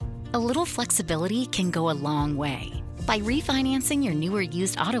A little flexibility can go a long way. By refinancing your new or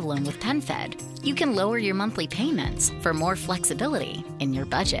used auto loan with PenFed, you can lower your monthly payments for more flexibility in your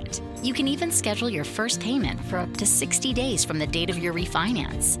budget. You can even schedule your first payment for up to 60 days from the date of your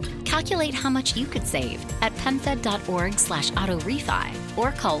refinance. Calculate how much you could save at PenFed.org/auto-refi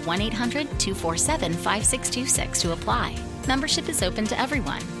or call 1-800-247-5626 to apply. Membership is open to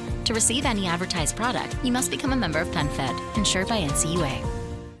everyone. To receive any advertised product, you must become a member of PenFed, insured by NCUA.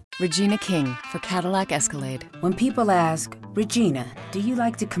 Regina King for Cadillac Escalade. When people ask, Regina, do you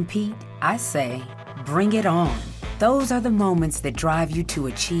like to compete? I say, bring it on. Those are the moments that drive you to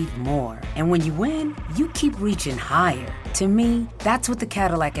achieve more. And when you win, you keep reaching higher. To me, that's what the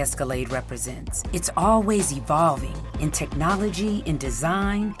Cadillac Escalade represents. It's always evolving in technology, in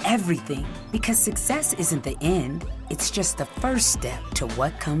design, everything. Because success isn't the end, it's just the first step to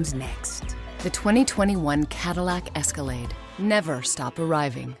what comes next. The 2021 Cadillac Escalade. Never stop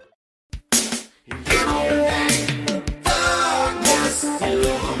arriving.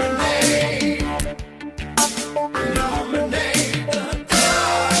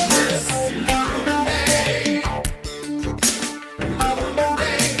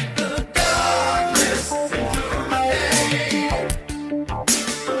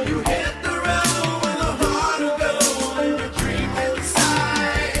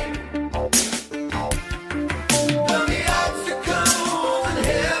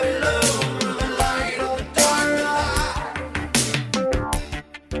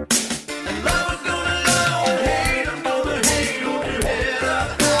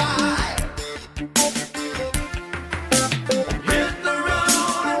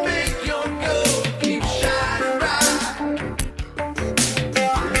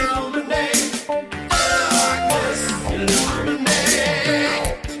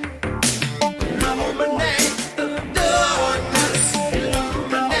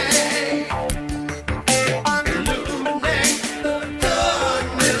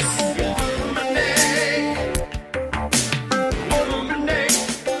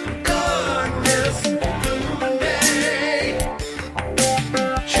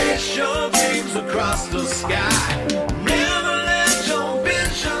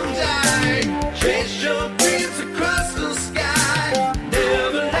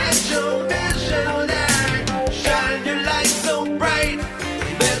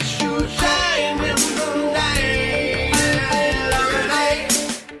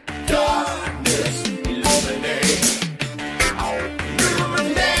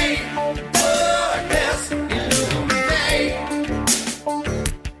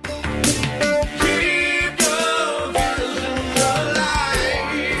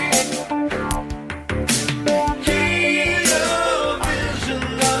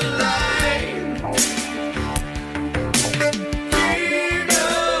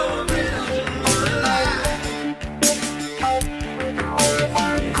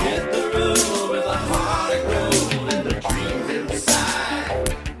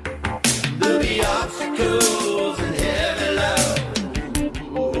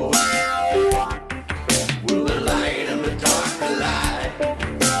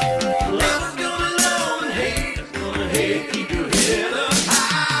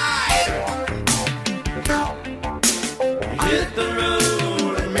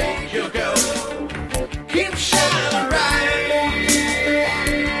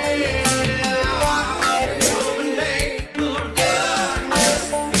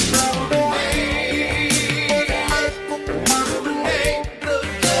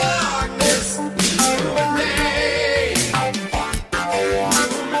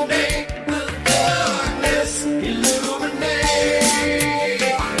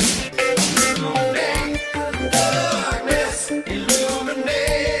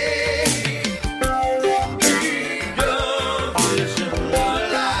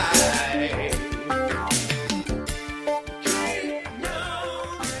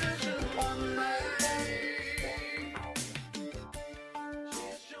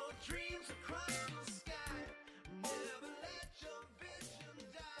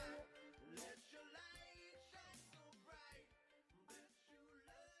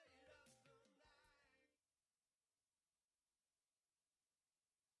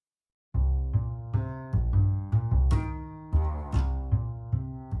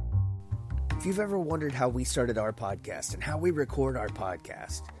 If you've ever wondered how we started our podcast and how we record our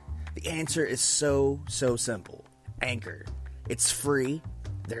podcast, the answer is so simple. Anchor. It's free.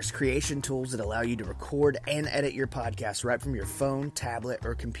 There's creation tools that allow you to record and edit your podcast right from your phone, tablet,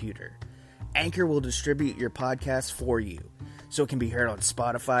 or computer. Anchor will distribute your podcast for you, so it can be heard on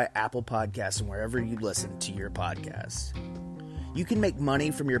Spotify, Apple Podcasts, and wherever you listen to your podcasts. You can make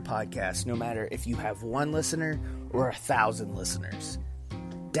money from your podcast no matter if you have 1 listener or 1,000 listeners.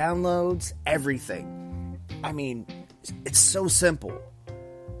 Downloads, everything. I mean, it's so simple.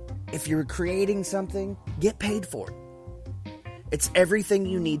 If you're creating something, get paid for it. It's everything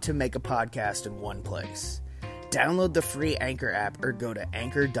you need to make a podcast in one place. Download the free Anchor app or go to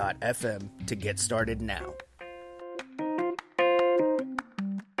anchor.fm to get started now.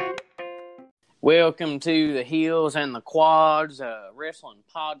 Welcome to the Heels and the Quads Wrestling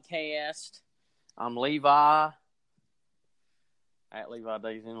Podcast. I'm Levi. At Levi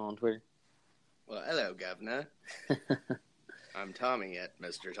Dayton on Twitter. Well, hello, Governor. I'm Tommy at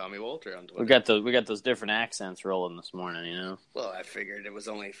Mr. Tommy Walter on Twitter. We got those different accents rolling this morning, you know. Well, I figured it was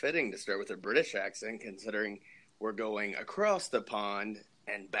only fitting to start with a British accent, considering we're going across the pond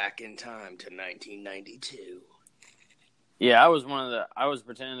and back in time to 1992. Yeah, I was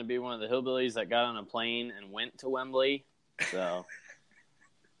pretending to be one of the hillbillies that got on a plane and went to Wembley. So,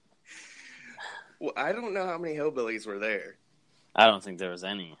 well, I don't know how many hillbillies were there. I don't think there was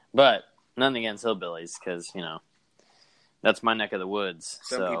any, but nothing against hillbillies because that's my neck of the woods.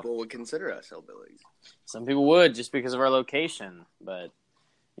 Some people would consider us hillbillies. Some people would just because of our location, but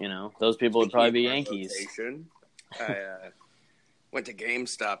those people would probably be Yankees. Location, I went to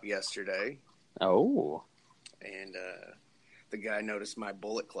GameStop yesterday. Oh, and the guy noticed my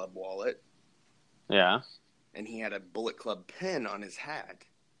Bullet Club wallet. Yeah. And he had a Bullet Club pin on his hat.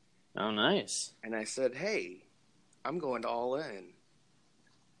 Oh, nice. And I said, hey, I'm going to All In.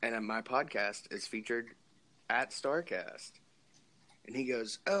 And my podcast is featured at StarCast. And he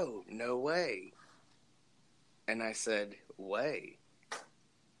goes, oh, no way. And I said, way.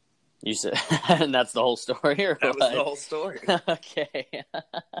 You said, and that's the whole story? Or that what? was the whole story. Okay.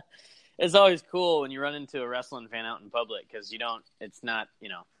 It's always cool when you run into a wrestling fan out in public because not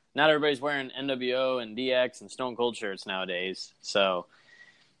everybody's wearing NWO and DX and Stone Cold shirts nowadays. So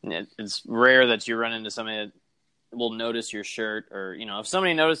it's rare that you run into somebody that will notice your shirt or, if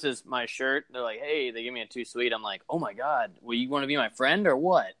somebody notices my shirt, they're like, hey, they give me a too sweet. I'm like, oh my God, well, you want to be my friend or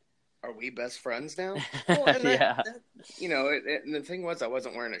what? Are we best friends now? Well, and yeah. And the thing was I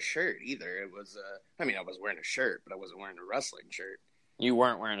wasn't wearing a shirt either. It was, I was wearing a shirt, but I wasn't wearing a wrestling shirt. You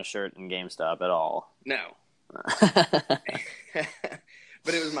weren't wearing a shirt in GameStop at all. No. But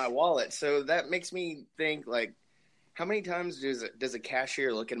it was my wallet. So that makes me think, how many times does a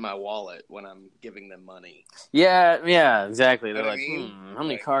cashier look in my wallet when I'm giving them money? Yeah, exactly. They're You know like, how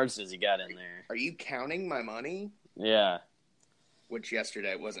many cards does he got in there? Are you counting my money? Yeah. Which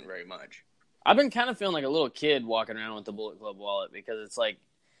yesterday wasn't very much. I've been kind of feeling like a little kid walking around with the Bullet Club wallet because it's like,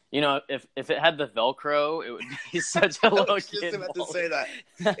 if it had the Velcro, it would be such a little kid. I was just about to say that.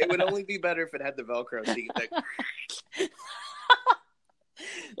 It would only be better if it had the Velcro. So you could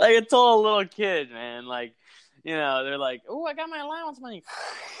like a total little kid, man. Like, they're like, oh, I got my allowance money.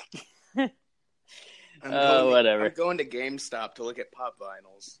 Whatever. I'm going to GameStop to look at pop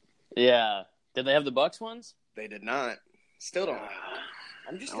vinyls. Yeah. Did they have the Bucks ones? They did not. Still don't have it.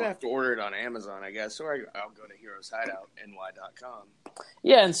 I'm just going to have to order it on Amazon, I guess, or I'll go to heroeshideoutny.com.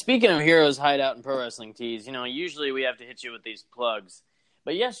 Yeah, and speaking of Heroes Hideout and Pro Wrestling Tees, usually we have to hit you with these plugs.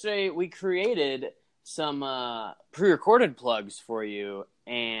 But yesterday we created some pre-recorded plugs for you,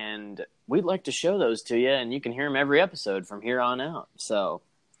 and we'd like to show those to you, and you can hear them every episode from here on out. So,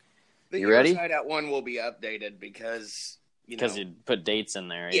 you ready? The Heroes Hideout one will be updated because, Because you put dates in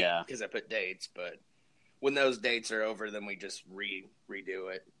there, yeah. Because I put dates, but when those dates are over, then we just redo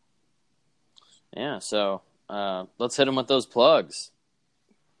it. Yeah, so let's hit them with those plugs.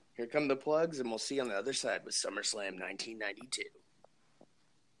 Here come the plugs, and we'll see you on the other side with SummerSlam 1992.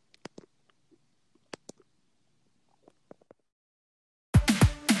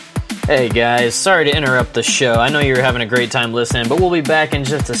 Hey guys, sorry to interrupt the show. I know you're having a great time listening, but we'll be back in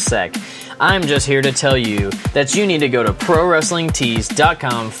just a sec. I'm just here to tell you that you need to go to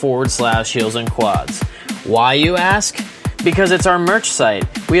ProWrestlingTees.com/heels and quads. Why, you ask? Because it's our merch site.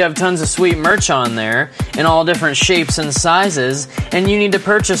 We have tons of sweet merch on there in all different shapes and sizes, and you need to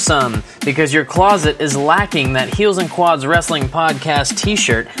purchase some because your closet is lacking that Heels and Quads Wrestling Podcast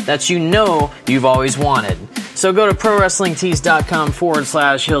t-shirt that you've always wanted. So go to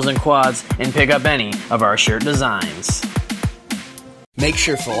ProWrestlingTees.com/heels and quads and pick up any of our shirt designs. Make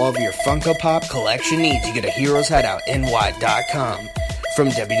sure for all of your Funko Pop collection needs, you go to HeroesHideoutNY.com. From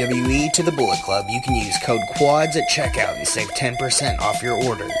WWE to the Bullet Club, you can use code QUADS at checkout and save 10% off your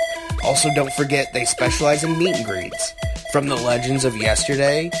order. Also, don't forget they specialize in meet and greets. From the legends of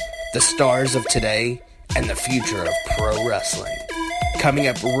yesterday, the stars of today, and the future of pro wrestling. Coming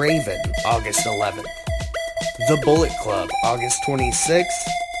up, Raven, August 11th. The Bullet Club, August 26th.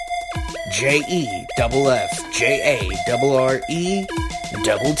 JEFFJARRET.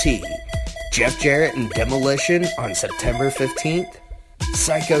 Jeff Jarrett and Demolition on September 15th.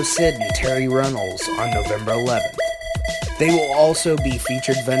 Psycho Sid and Terry Runnels on November 11th. They will also be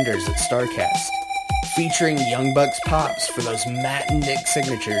featured vendors at StarCast, featuring Young Bucks Pops for those Matt and Nick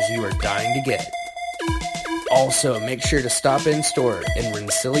signatures you are dying to get. Also, make sure to stop in store in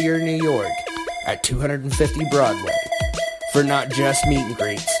Rensselaer, New York at 250 Broadway for not just meet and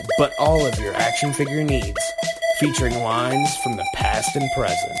greets, but all of your action figure needs, featuring lines from the past and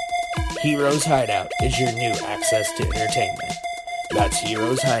present. Heroes Hideout is your new access to entertainment. That's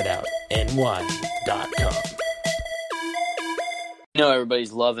heroeshideoutny.com. You know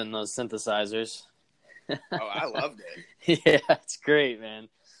everybody's loving those synthesizers. Oh, I loved it. Yeah, it's great, man.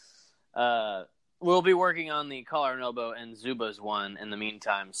 We'll be working on the Collar and Elbow and Zubaz one in the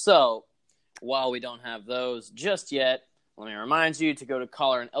meantime. So, while we don't have those just yet, let me remind you to go to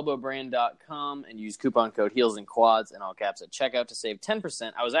collarandelbowbrand.com and use coupon code Heels and Quads in all caps at checkout to save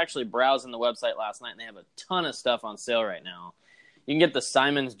 10%. I was actually browsing the website last night, and they have a ton of stuff on sale right now. You can get the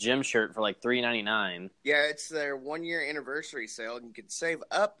Simon's Gym shirt for like $3.99. Yeah, it's their 1-year anniversary sale, and you can save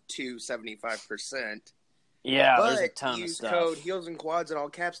up to 75%. Yeah, but there's a ton of stuff. Use code Heels and Quads in all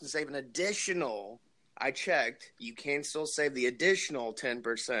caps and save an additional. I checked. You can still save the additional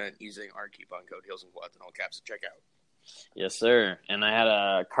 10% using our coupon code Heels and Quads in all caps at checkout. Yes, sir. And I had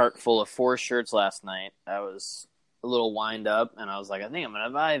a cart full of 4 shirts last night. I was a little wind up, and I was like, I think I'm going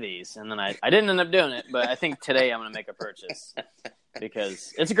to buy these. And then I didn't end up doing it, but I think today I'm going to make a purchase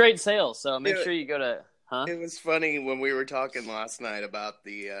because it's a great sale. So make sure you go to, It was funny when we were talking last night about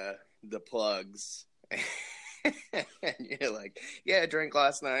the plugs. And you're like, yeah, I drank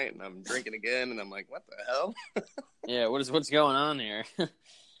last night, and I'm drinking again. And I'm like, what the hell? Yeah, what's going on here?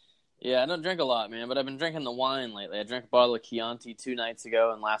 Yeah, I don't drink a lot, man, but I've been drinking the wine lately. I drank a bottle of Chianti 2 nights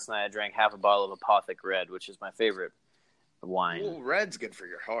ago, and last night I drank half a bottle of Apothic Red, which is my favorite wine. Well, red's good for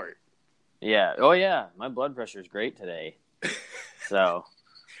your heart. Yeah. Oh, yeah. My blood pressure is great today. So.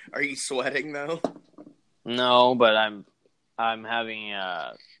 Are you sweating, though? No, but I'm having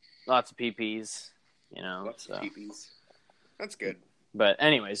lots of PPs, you know. Lots of PPs. That's good. But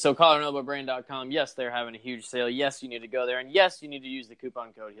anyway, so collarandelbowbrand.com, yes, they're having a huge sale. Yes, you need to go there. And yes, you need to use the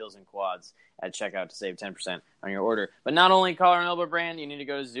coupon code Heels and Quads at checkout to save 10% on your order. But not only Collar and Elbow Brand, you need to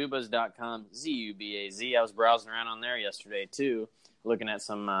go to Zubaz.com, Z-U-B-A-Z. I was browsing around on there yesterday, too, looking at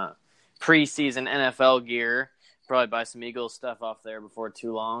some preseason NFL gear. Probably buy some Eagles stuff off there before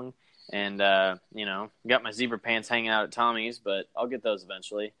too long. And, got my zebra pants hanging out at Tommy's, but I'll get those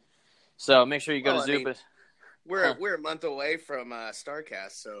eventually. So make sure you go to Zubaz. We're a month away from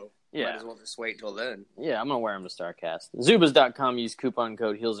StarCast, so might as well just wait till then. Yeah, I'm going to wear them to StarCast. Zubaz.com, use coupon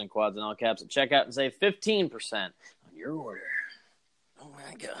code Heels and Quads in all caps at checkout and save 15% on your order. Oh,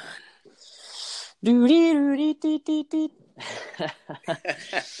 my God.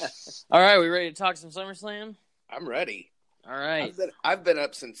 All right, we ready to talk some SummerSlam? I'm ready. All right. I've been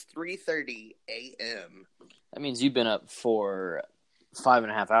up since 3:30 a.m. That means you've been up for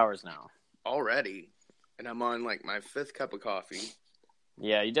 5.5 hours now. Already. And I'm on like my 5th cup of coffee.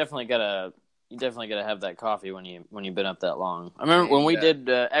 Yeah, you definitely gotta have that coffee when you've been up that long. I remember when we did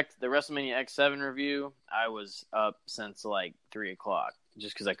the WrestleMania X7 review, I was up since like 3:00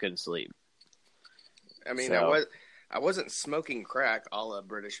 just because I couldn't sleep. I mean, I wasn't smoking crack a la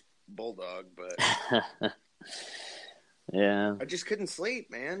British Bulldog, but yeah, I just couldn't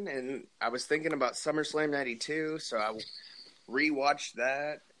sleep, man. And I was thinking about SummerSlam '92, so I rewatched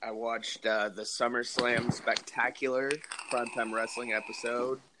that. I watched the SummerSlam Spectacular Primetime Wrestling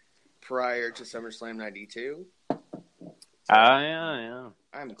episode prior to SummerSlam '92. Yeah.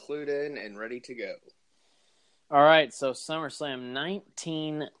 I'm clued in and ready to go. All right, so SummerSlam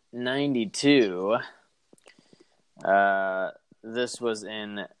 1992. This was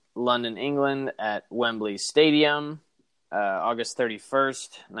in London, England at Wembley Stadium, August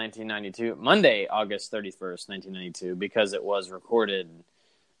 31st, 1992. Monday, August 31st, 1992, because it was recorded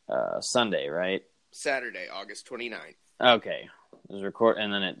Sunday, right? Saturday, August 29th. Okay. It was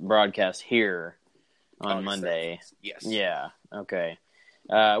and then it broadcast here on August Monday. 7th. Yes. Yeah, okay.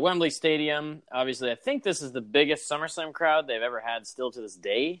 Wembley Stadium, obviously, I think this is the biggest SummerSlam crowd they've ever had still to this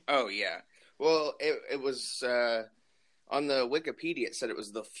day. Oh, yeah. Well, it was, on the Wikipedia, it said it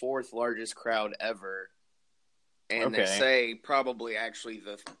was the 4th largest crowd ever. And They say probably actually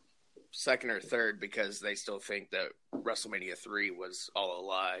the 2nd or 3rd because they still think that WrestleMania 3 was all a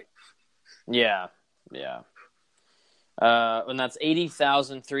lie. Yeah. And that's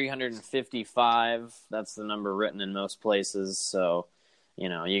 80,355. That's the number written in most places. So,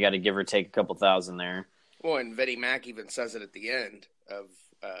 you got to give or take a couple thousand there. Well, and Vinnie Mac even says it at the end of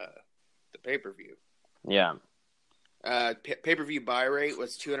pay-per-view. Yeah. Pay-per-view buy rate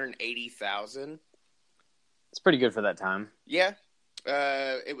was 280,000. It's pretty good for that time. Yeah.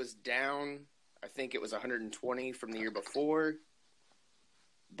 It was down. I think it was 120 from the year before,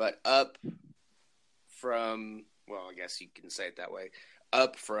 but up from, well, I guess you can say it that way,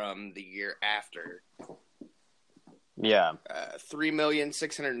 up from the year after. Yeah.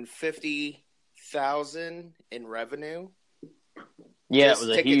 3,650,000 in revenue. Yeah, Just it was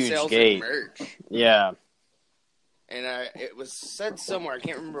a ticket huge sales gate. and merch. Yeah. And it was said somewhere, I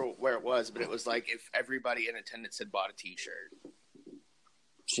can't remember where it was, but it was like if everybody in attendance had bought a T-shirt.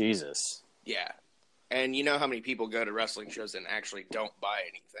 Jesus. Yeah. And you know how many people go to wrestling shows and actually don't buy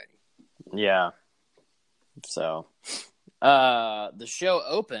anything. Yeah. So, the show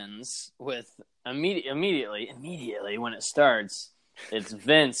opens with immediately when it starts, it's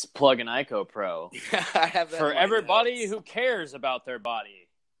Vince plugging Ico Pro. I have that For in my everybody notes. who cares about their body.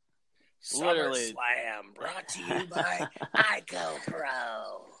 Literally. SummerSlam brought to you by Ico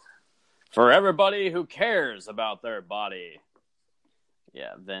Pro. For everybody who cares about their body.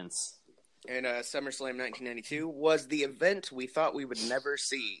 Yeah, Vince. And SummerSlam 1992 was the event we thought we would never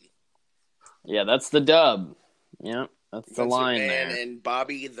see. Yeah, that's the dub. Yeah, that's the Vince line McMahon there. and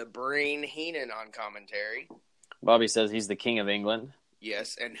Bobby the Brain Heenan on commentary. Bobby says he's the king of England.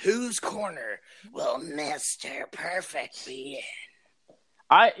 Yes, and whose corner will Mr. Perfect be in?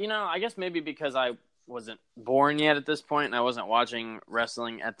 I guess maybe because I wasn't born yet at this point and I wasn't watching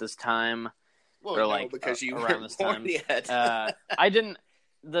wrestling at this time. Well, or no, like because you around weren't this born time. yet. I didn't.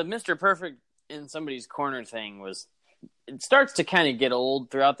 The Mr. Perfect in somebody's corner thing was. It starts to kind of get old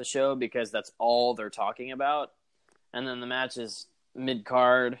throughout the show because that's all they're talking about, and then the match is mid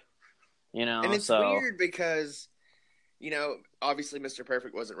card. And it's weird because, obviously Mr.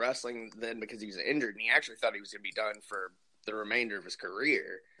 Perfect wasn't wrestling then because he was injured, and he actually thought he was going to be done for the remainder of his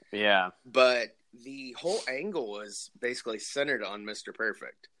career. Yeah. But the whole angle was basically centered on Mr.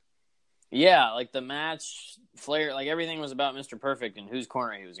 Perfect. Yeah, like the match, Flair, like everything was about Mr. Perfect and whose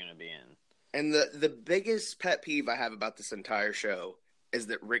corner he was going to be in. And the biggest pet peeve I have about this entire show is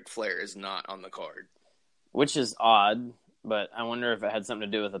that Ric Flair is not on the card. Which is odd, but I wonder if it had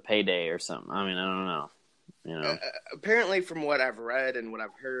something to do with a payday or something. I mean, I don't know. Apparently, from what I've read and what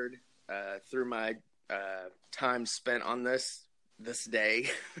I've heard through my time spent on this day,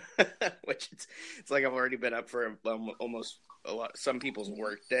 which it's like I've already been up for almost some people's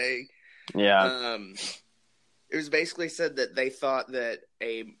work day. Yeah. It was basically said that they thought that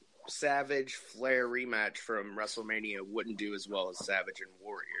a Savage Flair rematch from WrestleMania wouldn't do as well as Savage and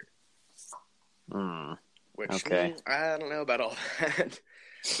Warrior. Which, okay. I don't know about all that.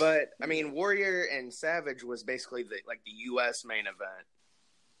 But, I mean, Warrior and Savage was basically the U.S. main event.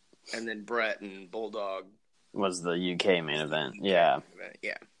 And then Brett and Bulldog was the UK main event. Yeah.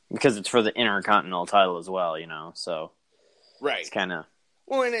 Yeah. Because it's for the Intercontinental title as well, so. Right. It's kind of.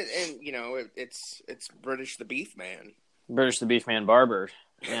 Well, it's British the Beef Man. British the Beef Man Barber.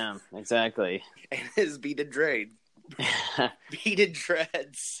 Yeah, exactly. And his beaded dreads. Beaded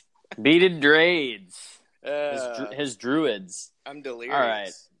dreads. Beaded dreads. His druids. I'm delirious. All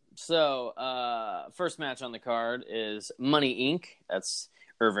right. So, first match on the card is Money Inc. That's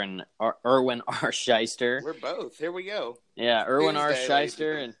Irwin R. Shyster. We're both. Here we go. Yeah, Irwin R. Tuesday,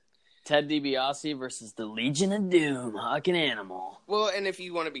 Shyster and Ted DiBiase versus the Legion of Doom, Hawk and Animal. Well, and if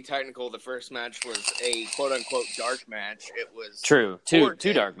you want to be technical, the first match was a quote-unquote dark match. It was true. Two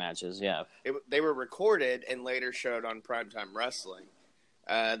dark matches, yeah. They were recorded and later showed on Primetime Wrestling.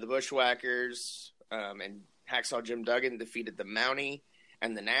 The Bushwhackers and Hacksaw Jim Duggan defeated the Mountie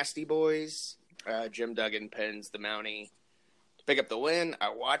and the Nasty Boys. Jim Duggan pins the Mountie to pick up the win.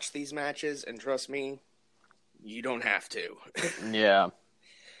 I watched these matches, and trust me, you don't have to. Yeah.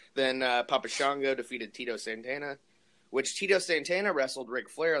 Then Papa Shango defeated Tito Santana, which Tito Santana wrestled Ric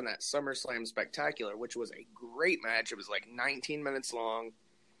Flair on that SummerSlam Spectacular, which was a great match. It was like 19 minutes long,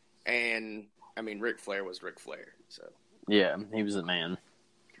 and, I mean, Ric Flair was Ric Flair. So. Yeah, he was the man.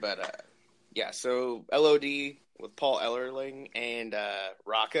 But, yeah, so LOD with Paul Ellerling and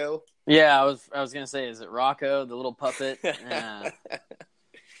Rocco. Yeah, I was going to say, is it Rocco, the little puppet?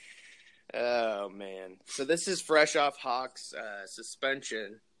 Oh, man. So this is fresh off Hawk's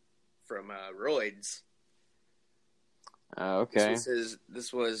suspension from roids. Okay.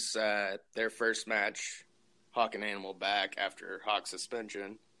 This was their first match, Hawk and Animal back after Hawk's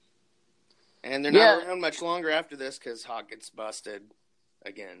suspension. And they're not around much longer after this because Hawk gets busted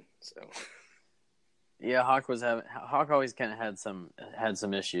again. So. Yeah, Hawk always kind of had some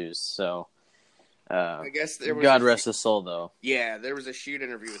issues. So. I guess there was God rest his soul, though. Yeah, there was a shoot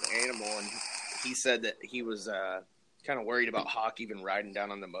interview with Animal, and he said that he was kind of worried about Hawk even riding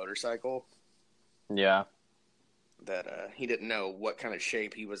down on the motorcycle. Yeah. That he didn't know what kind of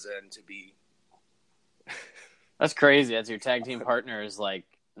shape he was in to be. That's crazy. That's your tag team partner is like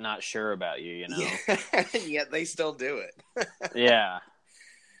not sure about you, you know? Yeah. Yet they still do it. Yeah.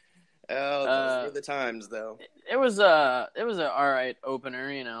 Oh, those were the times, though. It was a all right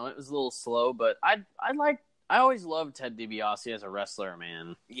opener, you know. It was a little slow, but I always loved Ted DiBiase as a wrestler,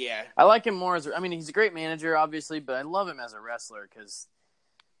 man. Yeah. I like him more I mean, he's a great manager, obviously, but I love him as a wrestler because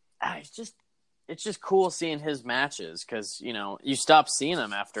it's just cool seeing his matches because, you know, you stop seeing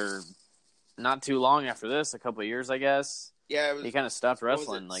him after not too long after this, a couple of years, I guess. Yeah, he kind of stopped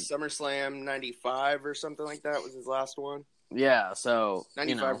wrestling. Like SummerSlam 95 or something like that was his last one. Yeah, so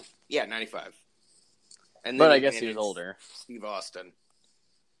 95. You know. Yeah, 95. And but I guess he was older. Steve Austin.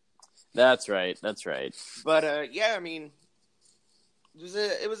 That's right. But yeah, I mean,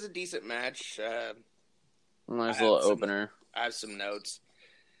 it was a decent match. Nice little opener. I have some notes.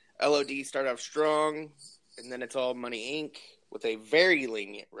 LOD started off strong, and then it's all Money Inc. with a very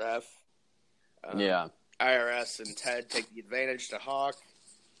lenient ref. Yeah. IRS and Ted take the advantage to Hawk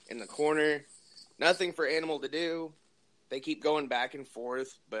in the corner. Nothing for Animal to do. They keep going back and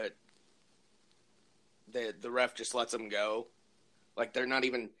forth, but the ref just lets them go. Like, they're not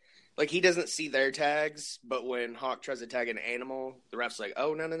even... Like, he doesn't see their tags, but when Hawk tries to tag an Animal, the ref's like,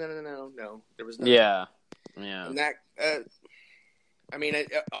 oh, no. There was no Yeah. tag. Yeah. And that... I mean,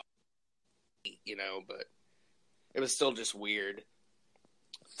 you know, but it was still just weird.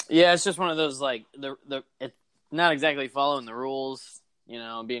 Yeah, it's just one of those, like, it's not exactly following the rules, you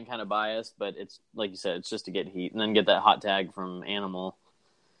know, being kind of biased, but it's, like you said, it's just to get heat and then get that hot tag from Animal.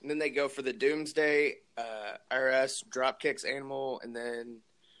 And then they go for the Doomsday. IRS drop kicks Animal, and then,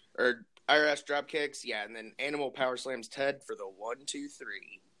 or IRS drop kicks, yeah, and then Animal power slams Ted for the 1, 2,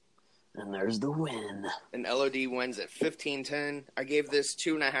 3. And there's the win. And LOD wins at 15-10. I gave this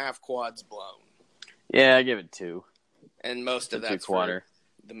 2.5 quads blown. Yeah, I give it 2. And most of that's for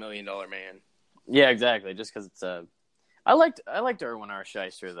the $1 Million Man. Yeah, exactly. Just because it's a... I liked Erwin R.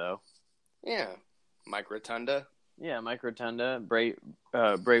 Shyster, though. Yeah. Mike Rotunda. Yeah, Mike Rotunda. Bray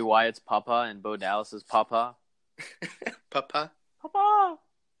Wyatt's papa and Bo Dallas's papa. Papa.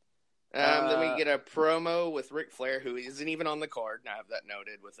 Then we get a promo with Ric Flair, who isn't even on the card, and I have that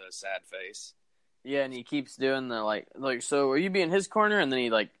noted with a sad face. Yeah, and he keeps doing the, like, so are you be in his corner? And then he,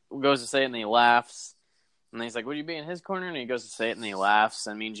 like, goes to say it, and he laughs. And then he's like, would you be in his corner? And he goes to say it, and he laughs.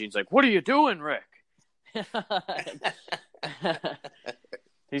 And Mean Gene's like, what are you doing, Rick?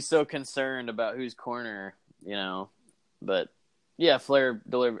 He's so concerned about whose corner, you know. But, yeah, Flair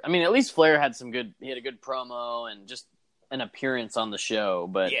delivered. I mean, at least Flair had he had a good promo and just an appearance on the show,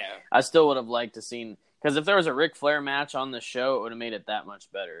 but yeah. I still would have liked to seen, because if there was a Ric Flair match on the show, it would have made it that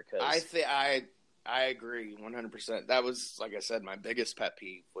much better. Cause I agree 100%. That was, like I said, my biggest pet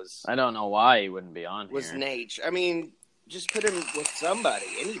peeve was. I don't know why he wouldn't be on here. Was Nate? I mean, just put him with somebody,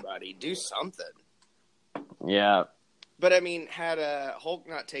 anybody, do something. Yeah, but I mean, had Hulk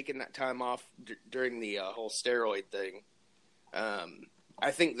not taken that time off during the whole steroid thing,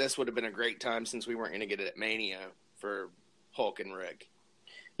 I think this would have been a great time since we weren't going to get it at Mania for Hulk and Rick.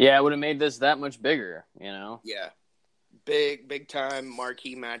 Yeah, it would have made this that much bigger, you know? Yeah. Big time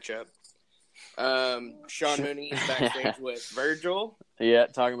marquee matchup. Sean Mooney is backstage with Virgil. Yeah,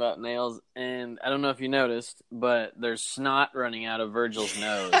 talking about nails. And I don't know if you noticed, but there's snot running out of Virgil's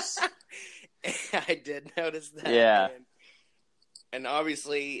nose. I did notice that. Yeah. Man. And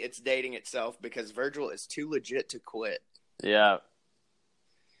obviously it's dating itself because Virgil is too legit to quit. Yeah.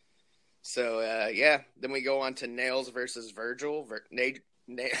 So, yeah, then we go on to Nails versus Virgil. Nails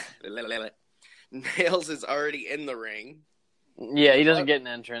is already in the ring. Yeah, he doesn't get an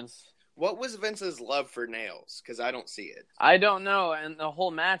entrance. What was Vince's love for Nails? Because I don't see it. I don't know. And the whole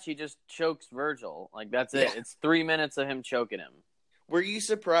match, he just chokes Virgil. Like, that's it. Yeah. It's 3 minutes of him choking him. Were you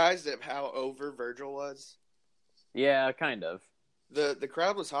surprised at how over Virgil was? Yeah, kind of. The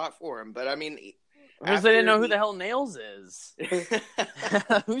crowd was hot for him, but I mean... Because they didn't know who the hell Nails is.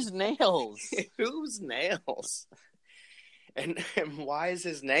 Who's Nails? Who's Nails? And why is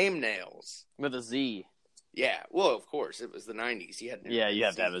his name Nails? With a Z. Yeah, well, of course, it was the 90s. You have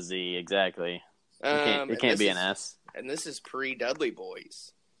to have a Z, exactly. It can't be an S. And this is pre-Dudley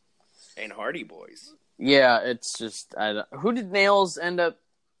Boys and Hardy Boys. Yeah, it's just... who did Nails end up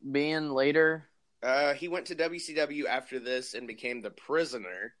being later? He went to WCW after this and became the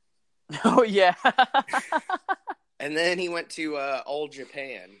Prisoner. Oh, yeah. And then he went to All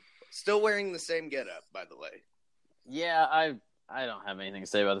Japan. Still wearing the same getup, by the way. Yeah, I don't have anything to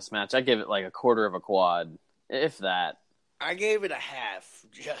say about this match. I give it like a quarter of a quad, if that. I gave it a half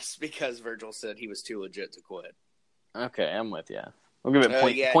just because Virgil said he was too legit to quit. Okay, I'm with you. We'll give it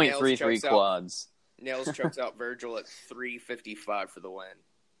Yeah, point Nails 0.33 chokes out. quads. Nails chokes out Virgil at 3:55 for the win,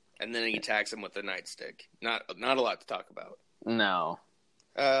 and then he attacks him with the nightstick. Not a lot to talk about. No.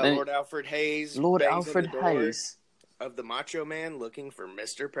 Lord Alfred Hayes. Lord bangs on Alfred the door Hayes. of the Macho Man looking for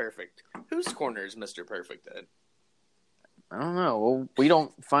Mr. Perfect. Whose corner is Mr. Perfect in? I don't know. Well, we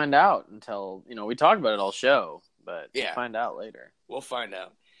don't find out until, we talk about it all show, but we'll find out later. We'll find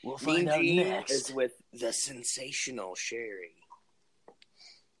out. We'll Mean find out Gene next. is with the sensational Sherry,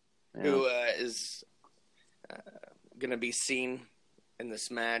 Yeah. who is going to be seen in this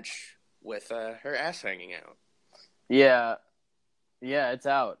match with her ass hanging out. Yeah. Yeah, it's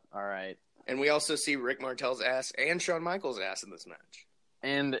out. All right. And we also see Rick Martel's ass and Shawn Michaels' ass in this match.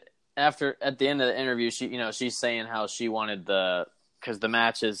 And at the end of the interview, she's saying how she wanted because the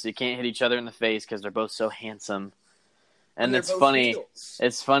matches, you can't hit each other in the face because they're both so handsome. And it's funny. Heels.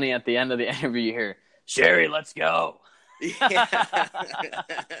 It's funny at the end of the interview, you hear, Sherry, let's go. Yeah.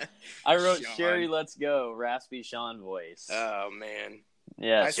 I wrote Shawn. Sherry, let's go, raspy Shawn voice. Oh, man.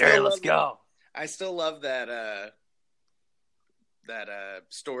 Yeah, I Sherry, still let's love go. I still love that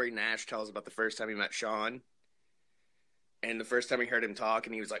story Nash tells about the first time he met Shawn. And the first time he heard him talk,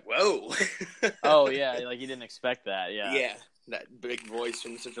 and he was like, whoa. Oh, yeah, like he didn't expect that, yeah. Yeah, that big voice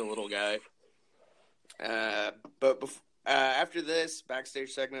from such a little guy. But after this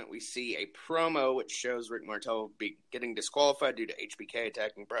backstage segment, we see a promo which shows Rick Martel getting disqualified due to HBK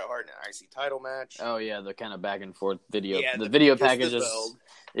attacking Bret Hart in an IC title match. Oh, yeah, the kind of back and forth video. Yeah, the video just the packages. build.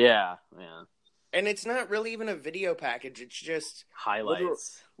 Yeah. And it's not really even a video package. It's just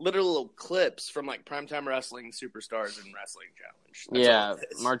Highlights. literal clips from like Primetime Wrestling Superstars and Wrestling Challenge. That's Yeah, all it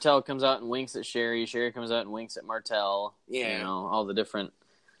is. Martel comes out and winks at Sherry. Sherry comes out and winks at Martel. Yeah. All the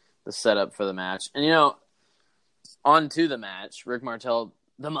setup for the match. And, on to the match, Rick Martel,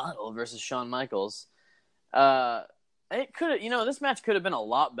 the model, versus Shawn Michaels. It could have, this match could have been a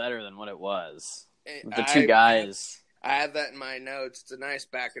lot better than what it was. With the two guys. I have that in my notes. It's a nice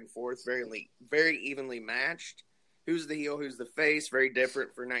back and forth, very evenly matched. Who's the heel, who's the face? Very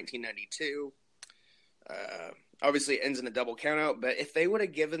different for 1992. Obviously, it ends in a double countout. But if they would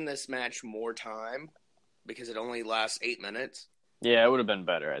have given this match more time, because it only lasts 8 minutes. Yeah, it would have been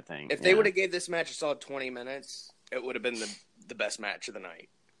better, I think. If they would have gave this match a solid 20 minutes, it would have been the best match of the night.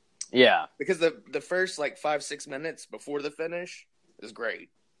 Yeah. Because the first 5-6 minutes before the finish is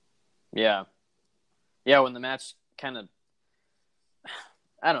great. Yeah. Yeah, when the match kind of,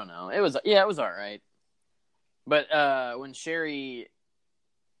 I don't know. It was all right. But when Sherry,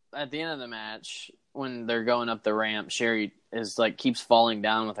 at the end of the match, when they're going up the ramp, Sherry is keeps falling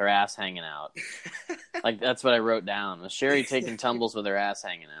down with her ass hanging out. That's what I wrote down. Was Sherry taking tumbles with her ass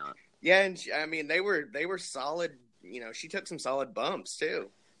hanging out? Yeah, and they were solid. She took some solid bumps too.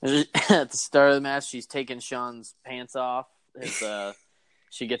 At the start of the match, she's taking Shawn's pants off.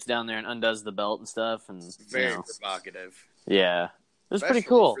 She gets down there and undoes the belt and stuff, and Very provocative. Yeah, it was Especially pretty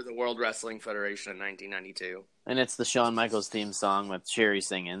cool for the World Wrestling Federation in 1992. And it's the Shawn Michaels theme song with Sherry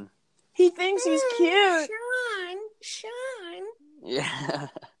singing. He thinks he's cute. Shawn. Yeah,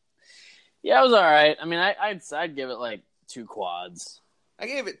 yeah, it was all right. I mean, I'd give it 2 quads. I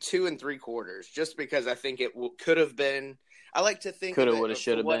gave it 2 3/4, just because I think it could have been. I like to think Coulda, of it woulda,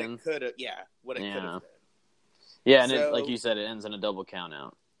 shoulda what been. It could have, what it could have been. Yeah, and like you said, it ends in a double count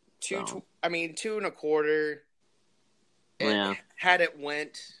out. 2 1/4. Yeah. Had it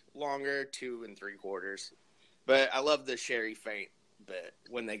went longer, 2 3/4. But I love the Sherry feint bit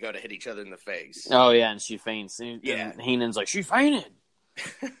when they go to hit each other in the face. Oh yeah, and she faints. And Heenan's like, she fainted.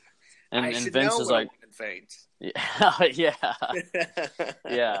 And Vince is like, faints. Yeah, yeah,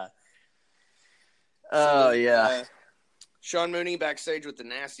 yeah. Oh yeah. Sean Mooney backstage with the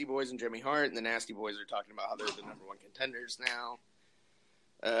Nasty Boys and Jimmy Hart, and the Nasty Boys are talking about how they're the number 1 contenders now.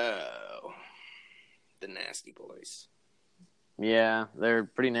 Oh, the Nasty Boys. Yeah, they're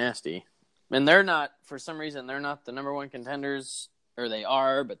pretty nasty. And they're not, for some reason, they're not the number 1 contenders, or they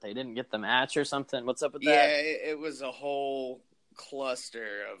are, but they didn't get the match or something. What's up with that? Yeah, it was a whole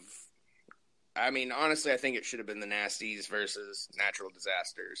cluster of, honestly, I think it should have been the Nasties versus Natural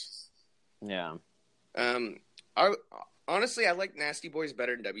Disasters. Yeah. Honestly, I like Nasty Boys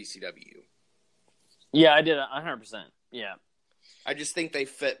better than WCW. Yeah, I did 100%. Yeah. I just think they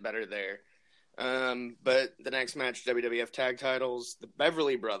fit better there. But the next match, WWF Tag Titles, the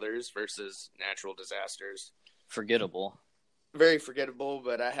Beverly Brothers versus Natural Disasters. Forgettable. Very forgettable,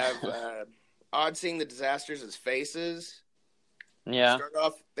 but I have odd seeing the Disasters as faces. Yeah.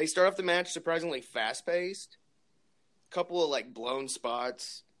 They start off the match surprisingly fast-paced. Couple of blown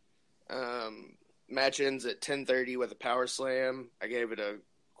spots. Match ends at 10:30 with a power slam. I gave it a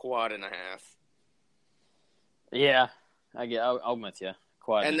 1.5 quads. Yeah, I'm with you.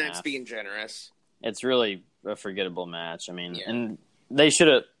 Quad And a that's half. being generous. It's really a forgettable match. I mean, Yeah. and they should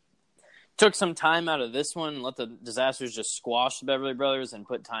have took some time out of this one, let the Disasters just squash the Beverly Brothers, and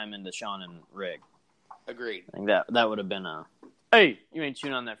put time into Sean and Rick. Agreed. I think that would have been a. Hey, you ain't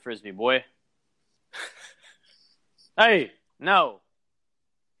chewing on that frisbee, boy. Hey, no.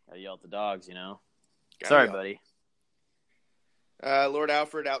 Gotta yell at the dogs, you know. Sorry, buddy. Lord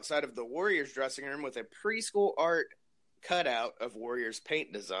Alfred outside of the Warriors dressing room with a preschool art cutout of Warriors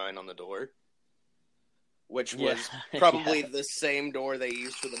paint design on the door, which was probably the same door they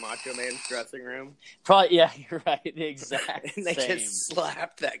used for the Macho Man's dressing room. Probably, yeah, you're right. The exact And they same. just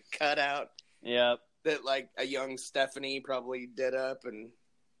slapped that cutout Yep. that like a young Stephanie probably did up, and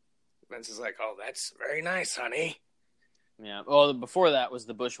Vince is like, "Oh, that's very nice, honey." Yeah. Well, before that was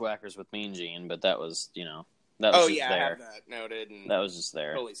the Bushwhackers with Mean Gene, but that was, that was just I there. have that noted, and That was just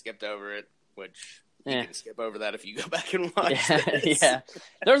there. totally skipped over it, which you Yeah. can skip over that if you go back and watch Yeah, this. yeah.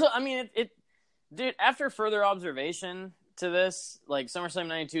 Dude, after further observation to this, like SummerSlam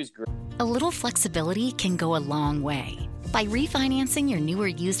 92 is great. A little flexibility can go a long way. By refinancing your new or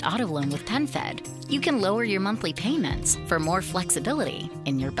used auto loan with PenFed, you can lower your monthly payments for more flexibility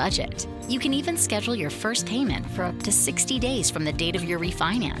in your budget. You can even schedule your first payment for up to 60 days from the date of your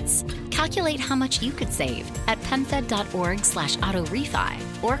refinance. Calculate how much you could save at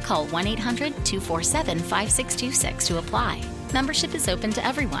PenFed.org/auto-refi or call 1-800-247-5626 to apply. Membership is open to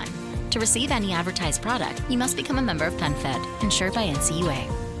everyone. To receive any advertised product, you must become a member of PenFed, insured by NCUA.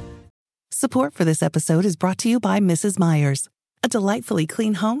 Support for this episode is brought to you by Mrs. Meyer's. A delightfully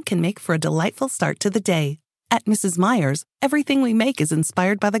clean home can make for a delightful start to the day. At Mrs. Meyer's, everything we make is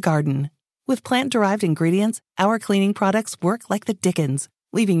inspired by the garden. With plant-derived ingredients, our cleaning products work like the dickens,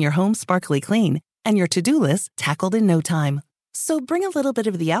 leaving your home sparkly clean and your to-do list tackled in no time. So bring a little bit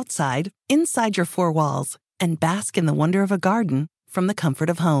of the outside inside your four walls and bask in the wonder of a garden from the comfort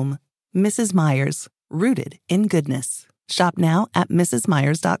of home. Mrs. Meyer's, rooted in goodness. Shop now at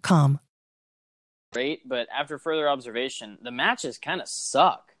mrsmeyers.com. Great, but after further observation, the matches kind of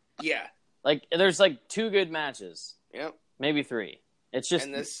suck. Yeah. Like, there's like 2 good matches. Yep. Maybe 3. It's just...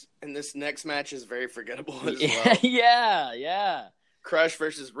 And this next match is very forgettable as yeah, well. yeah. Crush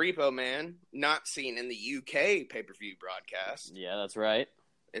versus Repo Man, not seen in the UK pay-per-view broadcast. Yeah, that's right.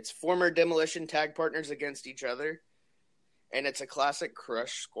 It's former Demolition tag partners against each other, and it's a classic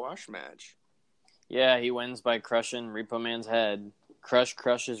Crush squash match. Yeah, he wins by crushing Repo Man's head. Crush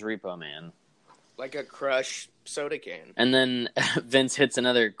crushes Repo Man. Like a Crush soda can. And then Vince hits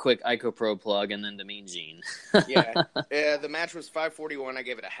another quick IcoPro plug and then to Mean Gene. Yeah. The match was 541. I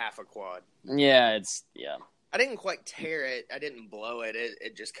gave it a half a quad. Yeah. I didn't quite tear it. I didn't blow it.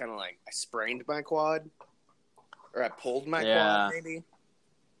 It just kind of like, I sprained my quad. Or I pulled my quad, maybe.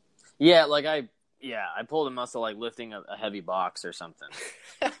 Yeah, I pulled a muscle like lifting a heavy box or something.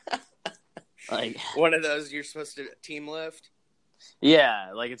 Like one of those you're supposed to team lift.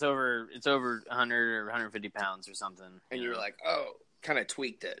 Yeah, like it's over 100 or 150 pounds or something. And you're like, oh, kind of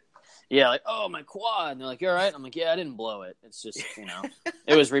tweaked it. Yeah, like, oh, my quad. And they're like, you all right? I'm like, yeah, I didn't blow it. It's just,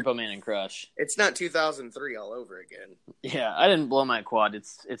 it was Repo Man and Crush. It's not 2003 all over again. Yeah, I didn't blow my quad.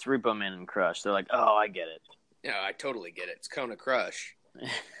 It's Repo Man and Crush. They're like, oh, I get it. No, I totally get it. It's Kona Crush.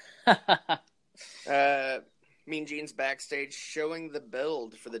 Mean Gene's backstage showing the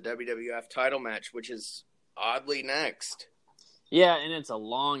build for the WWF title match, which is oddly next. Yeah, and it's a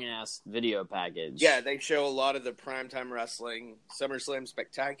long-ass video package. Yeah, they show a lot of the primetime wrestling SummerSlam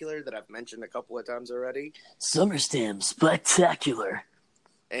Spectacular that I've mentioned a couple of times already. SummerSlam Spectacular.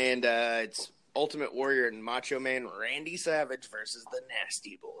 And it's Ultimate Warrior and Macho Man Randy Savage versus the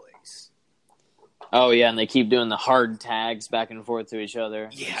Nasty Boys. Oh, yeah, and they keep doing the hard tags back and forth to each other.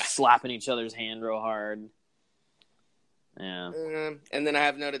 Yeah. Slapping each other's hand real hard. Yeah. And then I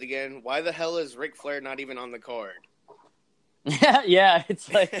have noted again, why the hell is Ric Flair not even on the card? Yeah,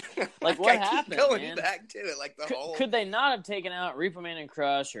 it's like what I happened, keep going man? back to it, like the whole. Could they not have taken out Repo Man and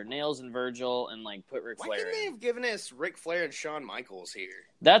Crush or Nails and Virgil and like put Ric Why Flair couldn't they in? have given us Ric Flair and Shawn Michaels here?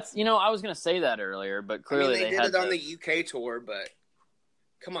 That's I was gonna say that earlier, but clearly they did had it on the UK tour, but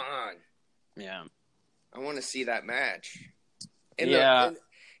come on, yeah. I want to see that match.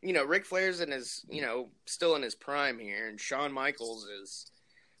 Ric Flair's in his still in his prime here, and Shawn Michaels is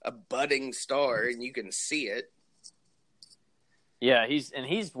a budding star, and you can see it. Yeah, he's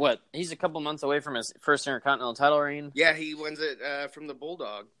a couple months away from his first Intercontinental title reign. Yeah, he wins it from the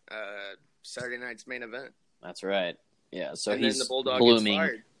Bulldog, Saturday night's main event. That's right. Yeah, so and he's then the Bulldog blooming. gets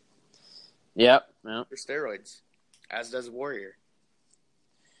fired. Yep. For steroids, as does Warrior.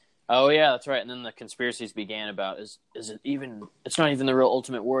 Oh yeah, that's right. And then the conspiracies began about is it even? It's not even the real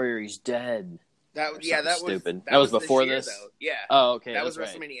Ultimate Warrior. He's dead. That was stupid. That was before year, this. Though. Yeah. Oh, okay. That was right.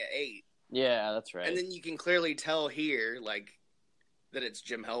 WrestleMania 8. Yeah, that's right. And then you can clearly tell here, like, that it's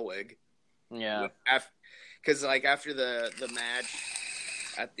Jim Hellwig. Yeah. Because like after the match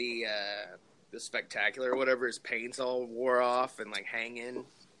at the Spectacular or whatever, his paint's all wore off and like hanging,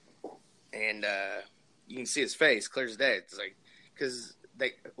 and you can see his face clear as day. It's like because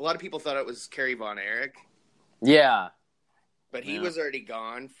a lot of people thought it was Kerry Von Erich. Yeah. But he was already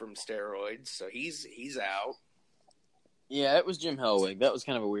gone from steroids, so he's out. Yeah, it was Jim Hellwig. That was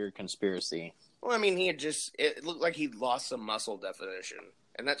kind of a weird conspiracy. Well, I mean, it looked like he'd lost some muscle definition,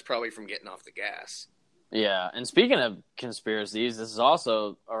 and that's probably from getting off the gas. Yeah, and speaking of conspiracies, this is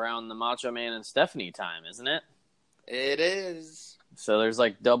also around the Macho Man and Stephanie time, isn't it? It is. So there's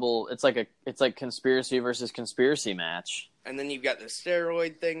like it's like conspiracy versus conspiracy match. And then you've got the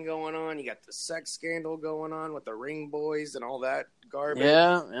steroid thing going on. You got the sex scandal going on with the Ring Boys and all that garbage.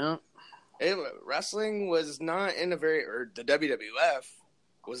 Yeah. Wrestling was not in the WWF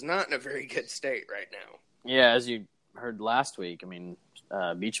was not in a very good state right now. Yeah, as you heard last week, I mean,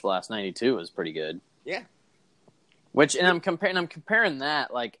 Beach Blast '92 was pretty good. Yeah. I'm comparing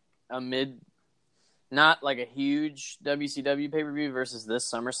that like not like a huge WCW pay-per-view versus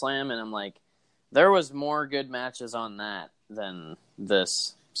this SummerSlam, and I'm like, there was more good matches on that than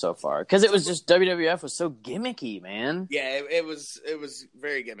this so far. Because it was just WWF was so gimmicky, man. Yeah, it was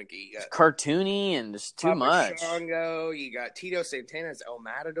very gimmicky. Cartoony and just too much. Shango, you got Tito Santana as El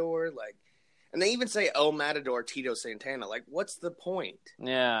Matador, like, and they even say El Matador Tito Santana. Like, what's the point?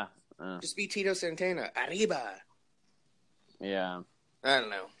 Yeah. Just be Tito Santana. Arriba. Yeah. I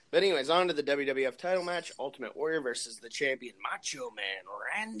don't know. But anyways, on to the WWF title match: Ultimate Warrior versus the champion Macho Man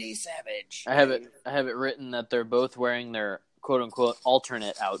Randy Savage. I have it written that they're both wearing their quote unquote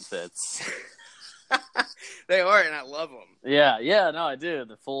alternate outfits. They are, and I love them. Yeah, no, I do.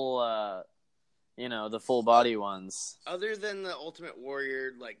 The full, the full body ones. Other than the Ultimate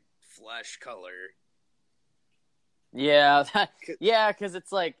Warrior, like flesh color. Yeah, because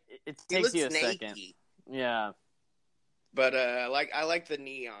it's like it takes you a snaky. second. Yeah. But I like the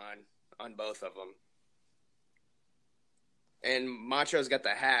neon on both of them. And Macho's got the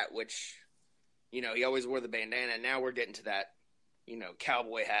hat, which, he always wore the bandana. Now we're getting to that,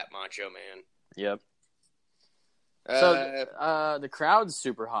 cowboy hat Macho Man. Yep. So the crowd's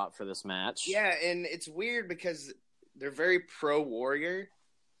super hot for this match. Yeah, and it's weird because they're very pro-Warrior.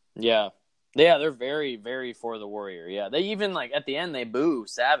 Yeah. Yeah, they're very, very for the Warrior. Yeah, they even, like, at the end, they boo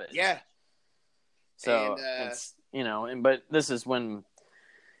Savage. Yeah. So, it's... but this is when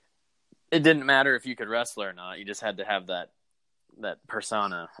it didn't matter if you could wrestle or not. You just had to have that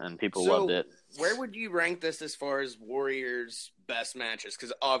persona, and people loved it. Where would you rank this as far as Warriors' best matches?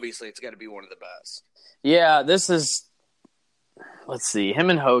 Because obviously it's got to be one of the best. Yeah, this is... Let's see. Him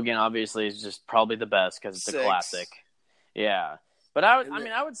and Hogan, obviously, is just probably the best because it's a classic. Yeah. But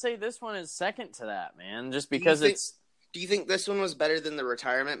I would say this one is second to that, man, just because Do you think this one was better than the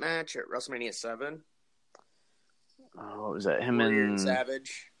retirement match at WrestleMania 7? Oh, what was that? Him Warrior and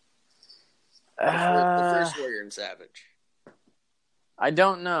Savage. The first Warrior and Savage. I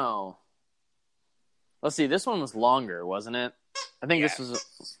don't know. Let's see. This one was longer, wasn't it? I think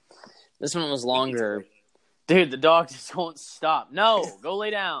this one was longer. Dude, the dog just won't stop. No, go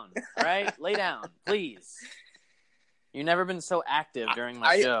lay down. All right, lay down, please. You've never been so active during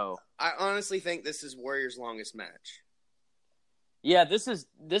my show. I honestly think this is Warrior's longest match. Yeah, this is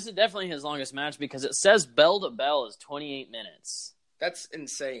definitely his longest match because it says bell to bell is 28 minutes. That's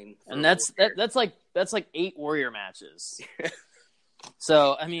insane. And that's like 8 Warrior matches.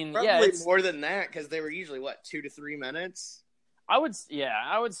 So, I mean, probably more than that because they were usually 2 to 3 minutes. I would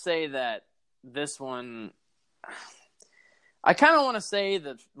say that this one I kind of want to say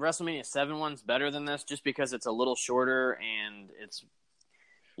that WrestleMania 7 one's better than this just because it's a little shorter and it's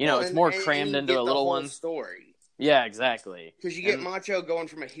it's more crammed into a little one story. Yeah, exactly. Because you get Macho going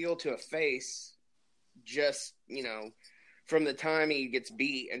from a heel to a face just, from the time he gets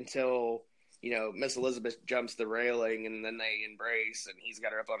beat until, Miss Elizabeth jumps the railing and then they embrace and he's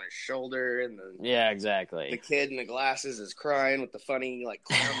got her up on his shoulder and then yeah, exactly. The kid in the glasses is crying with the funny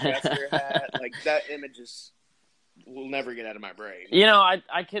clown jester hat. That image will never get out of my brain.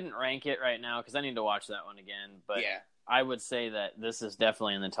 I couldn't rank it right now because I need to watch that one again. But yeah. I would say that this is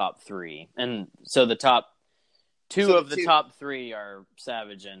definitely in the top 3. And so the top two of the top 3 are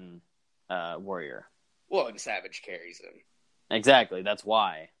Savage and Warrior. Well, and Savage carries him. Exactly. That's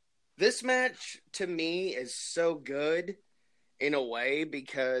why. This match, to me, is so good in a way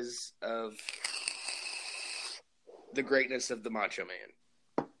because of the greatness of the Macho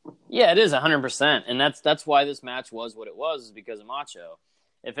Man. Yeah, it is 100%. And that's why this match was what it was, is because of Macho.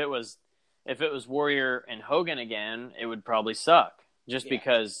 If it was if it was Warrior and Hogan again, it would probably suck just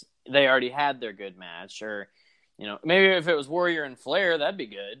because they already had their good match. Or, maybe if it was Warrior and Flair, that'd be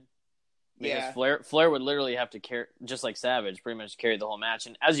good. Because Flair would literally have to carry, just like Savage, pretty much carry the whole match.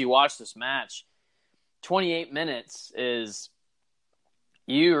 And as you watch this match, 28 minutes is,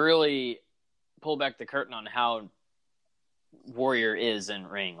 you really pull back the curtain on how Warrior is in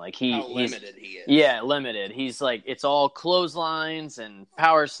ring. Like how limited he is. Yeah, limited. He's like, it's all clotheslines and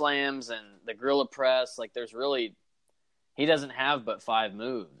power slams and the gorilla press. Like he doesn't have but 5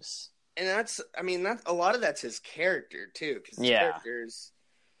 moves. And that's a lot of that's his character too. Because his character's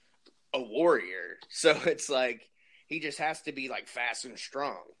a warrior. So it's like, he just has to be like fast and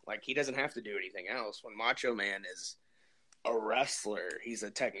strong. Like he doesn't have to do anything else. When Macho Man is a wrestler, he's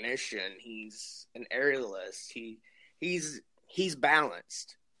a technician, he's an aerialist, he's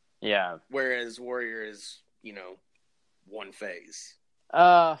balanced. Yeah. Whereas Warrior is, one phase.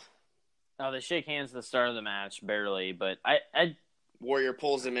 They shake hands at the start of the match, barely, but I Warrior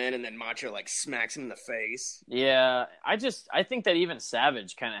pulls him in and then Macho smacks him in the face. Yeah, I think that even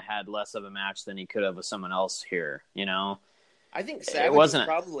Savage kind of had less of a match than he could have with someone else here, I think Savage was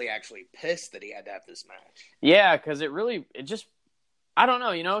probably actually pissed that he had to have this match. Yeah, because I don't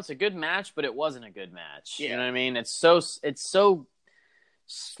know, it's a good match, but it wasn't a good match. Yeah. You know what I mean? It's so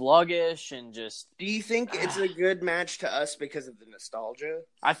sluggish and just... Do you think it's a good match to us because of the nostalgia?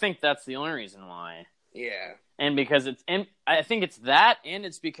 I think that's the only reason why. Yeah. And because I think it's that, and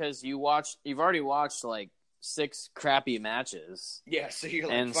it's because you've already watched like 6 crappy matches. Yeah, so you're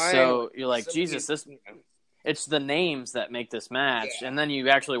like, and fine. So you're like, Jesus, it's the names that make this match. Yeah. And then you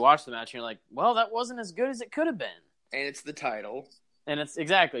actually watch the match and you're like, well, that wasn't as good as it could have been. And it's the title. And it's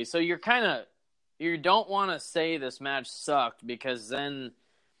exactly. So you don't want to say this match sucked, because then,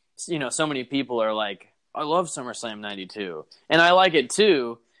 so many people are like, I love SummerSlam 92. And I like it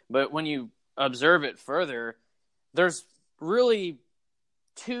too. But when you observe it further, there's really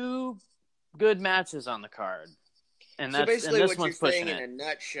 2 good matches on the card. And so basically, this what you're saying in a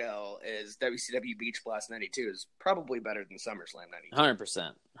nutshell is WCW Beach Blast 92 is probably better than SummerSlam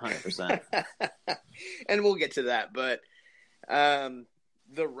 92. 100%. And we'll get to that. But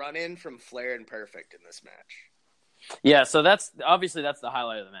the run-in from Flair and Perfect in this match. Yeah, so that's the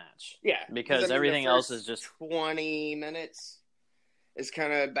highlight of the match. Yeah. Because everything else is just 20 minutes is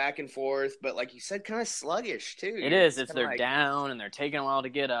kind of back and forth, but like you said, kind of sluggish too. It is. It's they're down and they're taking a while to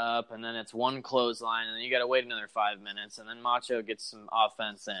get up, and then it's one clothesline, and then you got to wait another 5 minutes, and then Macho gets some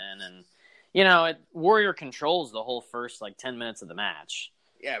offense in, and Warrior controls the whole first 10 minutes of the match.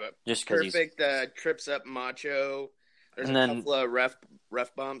 Yeah, but just Perfect trips up Macho. There's a couple of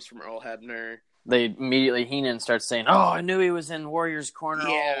ref bumps from Earl Hebner. They immediately, Heenan starts saying, "Oh, I knew he was in Warrior's corner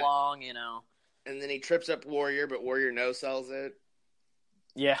all along," And then he trips up Warrior, but Warrior no-sells it.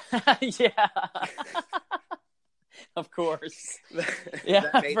 Yeah, yeah. Of course. Yeah,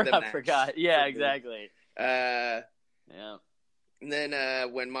 I forgot. Yeah, exactly. Yeah. And then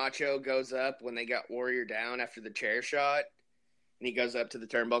when Macho goes up, when they got Warrior down after the chair shot, and he goes up to the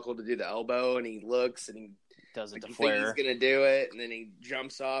turnbuckle to do the elbow, and he looks and he does it to Flair. He's gonna do it, and then he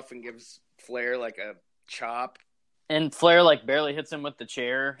jumps off and gives Flair a chop. And Flair barely hits him with the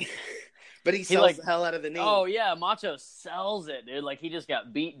chair. But he sells the hell out of the knee. Oh, yeah, Macho sells it, dude. He just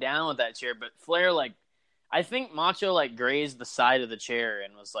got beat down with that chair. But Flair, I think Macho, grazed the side of the chair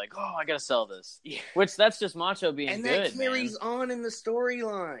and was like, oh, I got to sell this. Yeah. Which, that's just Macho being good, and that carries on in the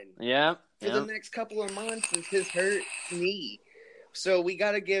storyline. Yeah. For the next couple of months is his hurt knee. So we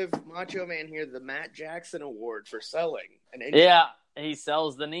got to give Macho Man here the Matt Jackson Award for selling an injury. Yeah, he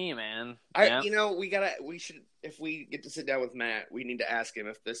sells the knee, man. We should, if we get to sit down with Matt, we need to ask him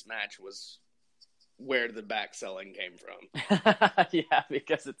if this match was where the back selling came from. Yeah,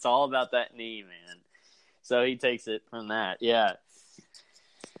 because it's all about that knee, man. So he takes it from that. Yeah.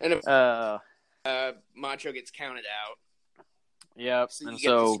 And Macho gets counted out. Yep. So you get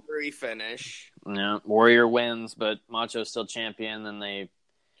the spree finish. Yeah. Warrior wins, but Macho's still champion. Then they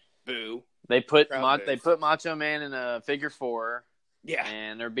boo. They put Macho Man in a figure 4. Yeah.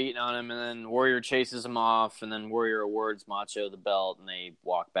 And they're beating on him, and then Warrior chases him off, and then Warrior awards Macho the belt, and they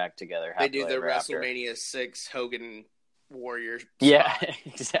walk back together. They do the WrestleMania 6 Hogan Warrior spot. Yeah,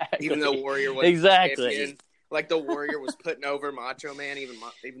 exactly. Even though Warrior was champion. The Warrior was putting over Macho Man,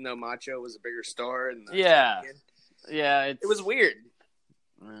 even though Macho was a bigger star. Champion. Yeah. It was weird.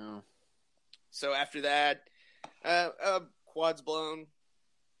 No. So after that, quads blown.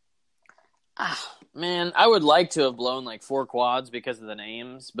 Man, I would like to have blown 4 quads because of the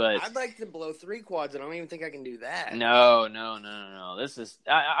names, but I'd like to blow 3 quads. I don't even think I can do that. No. This is.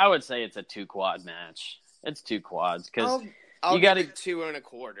 I would say it's a 2 quad match. It's 2 quads because I'll give it 2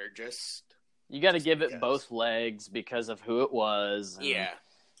 1/4. Just You got to give it both legs because of who it was. And, yeah.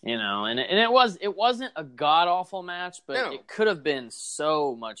 You know, and it wasn't a god awful match, but it could have been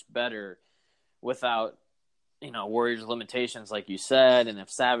so much better without, you know, Warrior's limitations, like you said, and if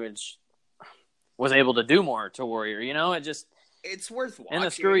Savage was able to do more to Warrior, you know, it's worth watching. And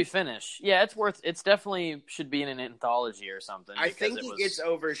the screwy finish. Yeah, it's definitely should be in an anthology or something. I think it gets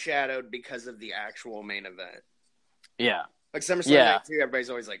overshadowed because of the actual main event. Yeah. Like SummerSlam Night 2, everybody's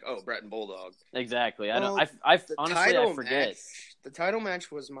always like, "Oh, Bret and Bulldog." Exactly. I honestly I forget. The title match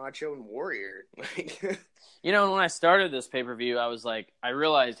was Macho and Warrior. You know, when I started this pay-per-view, I was like, I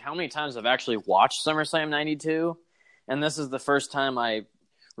realized how many times I've actually watched SummerSlam 92, and this is the first time I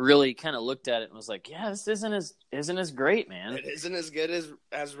really kind of looked at it and was like, yeah, this isn't as great, man. It isn't as good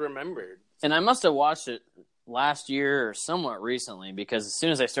as remembered. And I must have watched it last year or somewhat recently, because as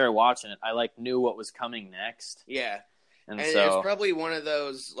soon as I started watching it, I knew what was coming next. Yeah. And so it's probably one of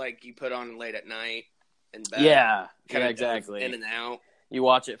those you put on late at night and bed. Yeah, exactly. In and out. You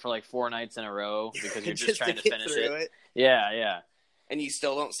watch it for 4 nights in a row because you're just trying to finish it. Yeah. And you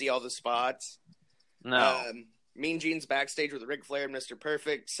still don't see all the spots. No. Mean Gene's backstage with Ric Flair and Mr.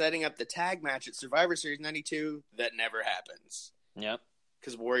 Perfect, setting up the tag match at Survivor Series 92 that never happens. Yep.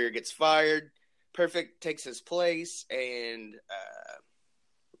 Because Warrior gets fired, Perfect takes his place, and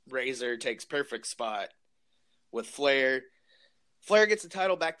Razor takes Perfect's spot with Flair. Flair gets the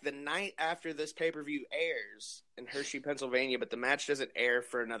title back the night after this pay-per-view airs in Hershey, Pennsylvania, but the match doesn't air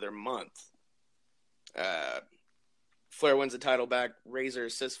for another month. Flair wins the title back. Razor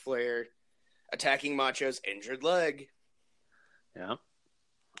assists Flair, attacking Macho's injured leg. Yeah.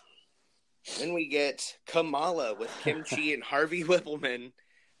 Then we get Kamala with Kim Chi and Harvey Whippleman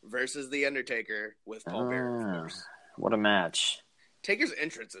versus The Undertaker with Paul Bearer, of course. What a match. Taker's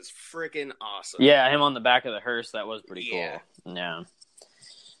entrance is freaking awesome. Yeah, him on the back of the hearse, that was pretty cool. Yeah.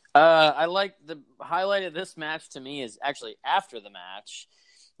 I like the highlight of this match to me is actually after the match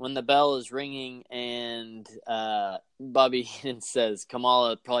when the bell is ringing and Bobby Heenan says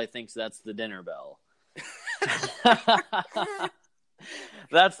Kamala probably thinks that's the dinner bell.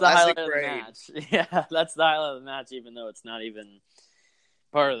 That's the highlight of the match. Yeah, that's the highlight of the match, even though it's not even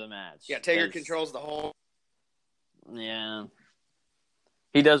part of the match. Yeah, Taker controls the whole. Yeah.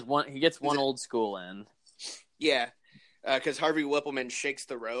 He does one. He gets one old school in. Yeah, because Harvey Whippleman shakes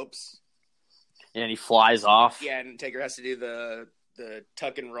the ropes. Yeah, and he flies off. Yeah, and Taker has to do the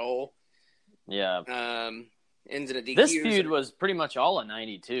tuck and roll. Yeah. Ends in a DQ. This feud was pretty much all of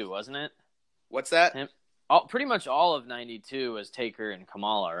 92, wasn't it? What's that? Pretty much all of 92 was Taker and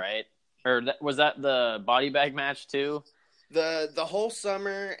Kamala, right? Or was that the body bag match too? The whole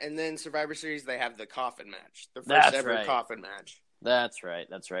summer, and then Survivor Series, they have the coffin match. The first ever coffin match. That's right.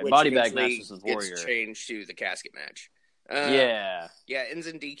 Which body bag matches with Warrior. Gets changed to the casket match. Yeah, ends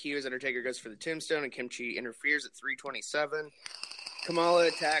in DQ as Undertaker goes for the tombstone, and Kim Chi interferes at 3:27. Kamala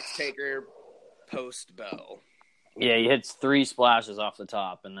attacks Taker post bell. Yeah, he hits 3 splashes off the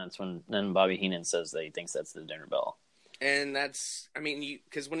top, and that's when then Bobby Heenan says that he thinks that's the dinner bell. And that's,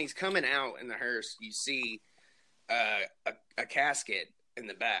 because when he's coming out in the hearse, you see a casket in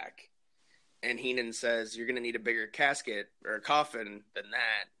the back. And Heenan says, you're going to need a bigger casket or a coffin than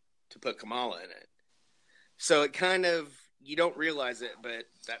that to put Kamala in it. So it kind of, you don't realize it, but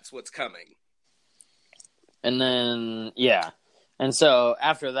that's what's coming. And then, yeah. And so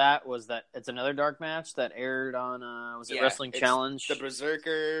after that it's another dark match that aired on, Wrestling Challenge? The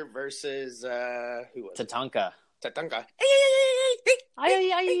Berserker versus, who was Tatanka. it? Tatanka.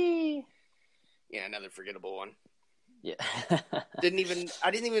 Aye. Yeah, another forgettable one. Yeah. I didn't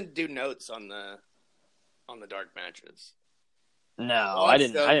even do notes on the dark matches. No, I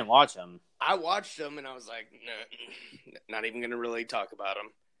didn't watch them. I watched them and I was like, no, not even going to really talk about them.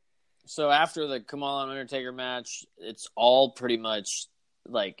 So after the Kamala and Undertaker match, it's all pretty much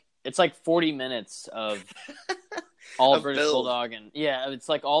it's 40 minutes of all of British build. Bulldog, and it's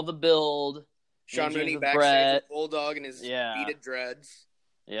all the build. Sean Mooney backstage with Bulldog and his beaded dreads.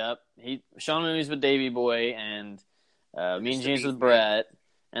 Yep, Sean Mooney's with Davey Boy and Mean Gene's with Bret,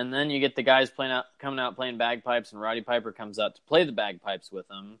 and then you get the guys coming out playing bagpipes, and Roddy Piper comes out to play the bagpipes with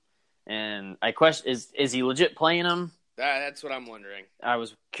them. And I question is he legit playing them? That's what I'm wondering. I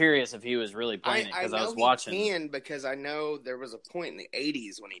was curious if he was really playing it because I was watching. He can, because I know there was a point in the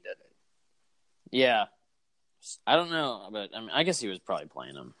 80s when he did it. Yeah, I don't know, but I guess he was probably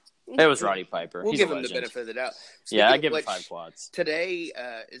playing them. It was Roddy Piper. We'll give him the benefit of the doubt. I give him 5 quads. Today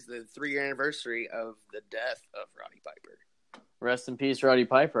is the 3-year anniversary of the death of Roddy Piper. Rest in peace, Roddy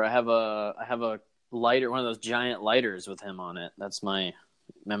Piper. I have a lighter, one of those giant lighters with him on it. That's my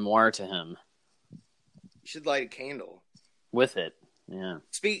memoir to him. You should light a candle with it. Yeah.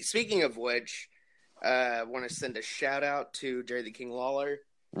 Speaking of which, I want to send a shout out to Jerry the King Lawler.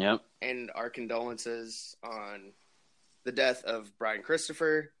 Yep. And our condolences on the death of Brian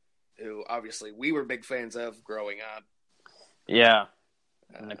Christopher, who obviously we were big fans of growing up. Yeah.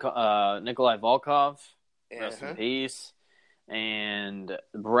 Nikolai Volkov, rest Uh-huh. in peace. And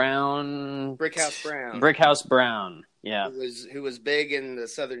Brown. Brickhouse Brown. Brickhouse Brown, yeah. Who was big in the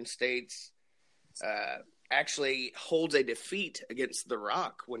southern states. Actually holds a defeat against The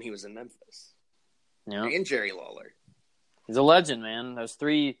Rock when he was in Memphis. Yeah. And Jerry Lawler. He's a legend, man. Those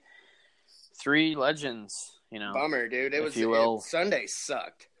three legends, you know. Bummer, dude. Sunday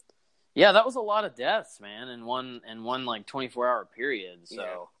sucked. Yeah, that was a lot of deaths, man, in one like 24-hour period.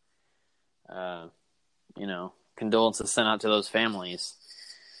 So, you know, condolences sent out to those families.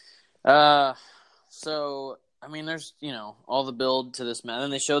 So I mean, there's, you know, all the build to this match.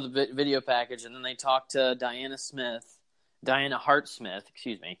 Then they show the video package, and then they talk to Diana Hart Smith,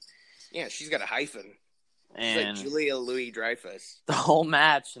 excuse me. Yeah, she's got a hyphen. And she's like Julia Louis-Dreyfus. The whole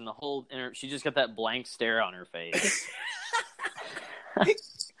match and she just got that blank stare on her face.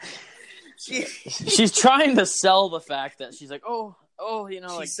 She's trying to sell the fact that she's like, oh, you know,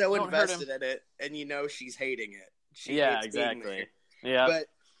 she's like, so don't hurt him. invested in it, and you know she's hating it. She Yeah, hates being exactly. there. Yeah, But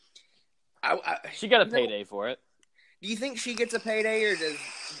she got a payday for it. Do you think she gets a payday, or does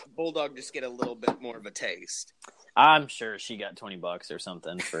Bulldog just get a little bit more of a taste? I'm sure she got $20 or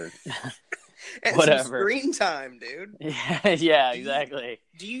something for And whatever some screen time, dude. Yeah, exactly.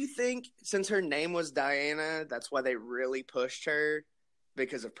 Do you think since her name was Diana, that's why they really pushed her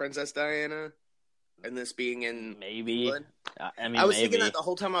because of Princess Diana, and this being in maybe? England? I was thinking that the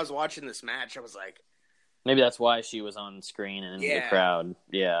whole time I was watching this match. I was like, maybe that's why she was on screen and in the crowd.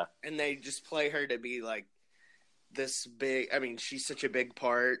 Yeah, and they just play her to be like this big. I mean, she's such a big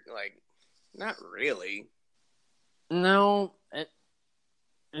part. Like, not really. No,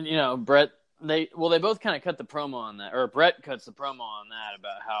 and you know, Brett. They both kind of cut the promo on that, or Brett cuts the promo on that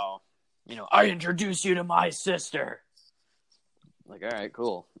about how, you know, I introduce you to my sister. Like, all right,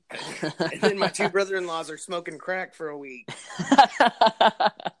 cool. And then my two brother-in-laws are smoking crack for a week.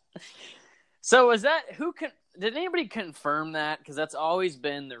 So is that did anybody confirm that? Because that's always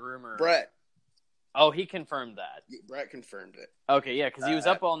been the rumor. Brett. Oh, he confirmed that. Brett confirmed it. Okay, yeah, because he was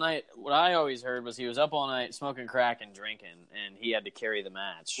up all night. What I always heard was he was up all night smoking crack and drinking, and he had to carry the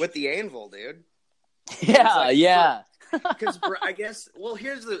match. With the anvil, dude. Yeah. Because I guess, well,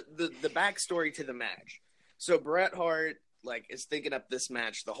 here's the backstory to the match. So Bret Hart, like, is thinking up this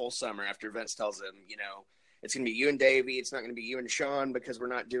match the whole summer after Vince tells him, you know, it's going to be you and Davey. It's not going to be you and Shawn because we're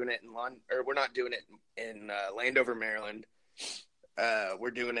not doing it in Landover, Maryland.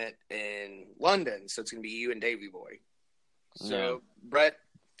 We're doing it in London, so it's going to be you and Davey Boy. So Brett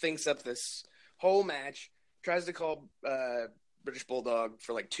thinks up this whole match, tries to call British Bulldog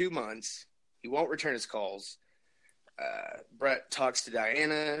for like 2 months. He won't return his calls. Brett talks to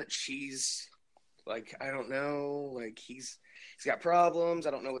Diana. She's like, I don't know. Like, he's got problems.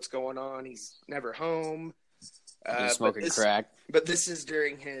 I don't know what's going on. He's never home. He's smoking crack. But this is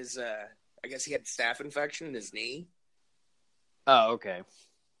during his, I guess he had staph infection in his knee. Oh, okay.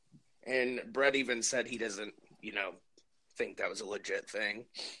 And Brett even said he doesn't, you know, think that was a legit thing.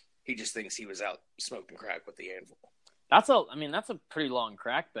 He just thinks he was out smoking crack with the anvil. That's a pretty long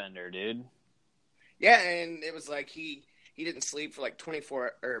crack bender, dude. Yeah, and it was like he didn't sleep for like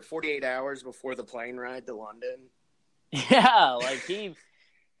 24 or 48 hours before the plane ride to London. Yeah, like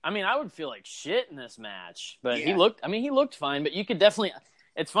I would feel like shit in this match, but he looked fine, but you could definitely,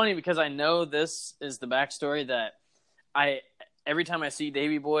 it's funny because I know this is the backstory that every time I see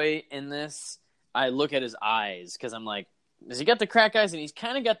Davey Boy in this, I look at his eyes because I'm like, does he got the crack eyes? And he's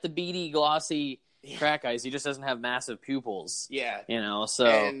kind of got the beady, glossy crack eyes. He just doesn't have massive pupils. Yeah. You know, so.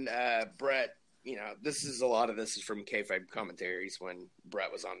 And Brett, you know, a lot of this is from Kayfabe commentaries when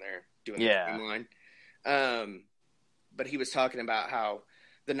Brett was on there doing the timeline. But he was talking about how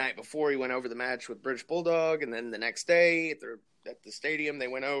the night before he went over the match with British Bulldog, and then the next day at the stadium they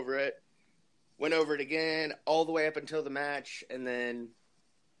went over it again all the way up until the match, and then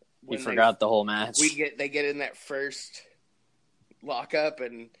we forgot the whole match. They get in that first lockup,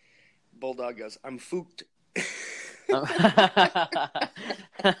 and Bulldog goes, "I'm fooked."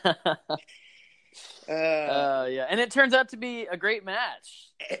 Yeah, and it turns out to be a great match.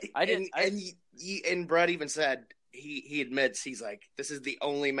 And Brett even said he admits, he's like, this is the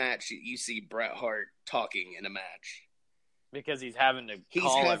only match you see Bret Hart talking in a match because he's having to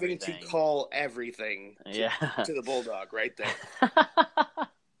call everything to the Bulldog right there.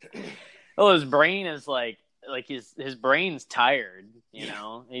 Well, his brain is like his brain's tired, you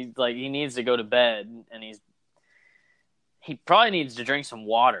know. He's like, he needs to go to bed, and he probably needs to drink some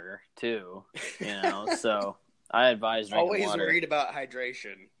water too. So I advise drinking Always water. worried about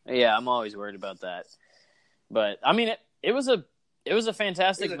hydration. Yeah, I'm always worried about that. But I mean, it was a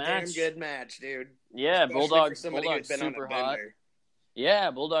fantastic It was a match. damn good match, dude. Yeah, Especially for somebody Bulldog's who'd been on a super hot. bender.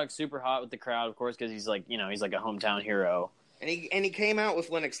 Yeah, Bulldog's super hot with the crowd, of course, because he's like a hometown hero. And he came out with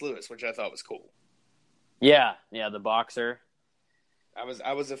Lennox Lewis, which I thought was cool. Yeah, the boxer.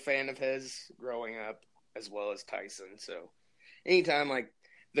 I was a fan of his growing up, as well as Tyson. So anytime like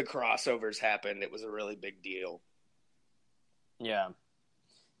the crossovers happened, it was a really big deal. Yeah.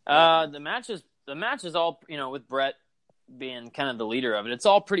 The match is all, with Brett being kind of the leader of it. It's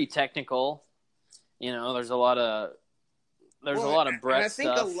all pretty technical. There's a lot of Brett and I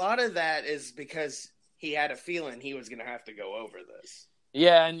think stuff. a lot of that is because he had a feeling he was going to have to go over this.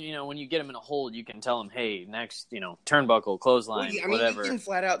 Yeah, and when you get him in a hold, you can tell him, "Hey, next, turnbuckle, clothesline, whatever." You can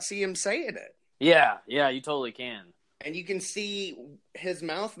flat out see him saying it. Yeah, you totally can. And you can see his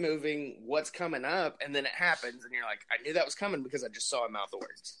mouth moving, what's coming up, and then it happens, and you're like, I knew that was coming because I just saw him mouth the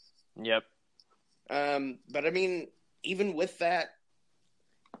words. Yep. But I mean, even with that,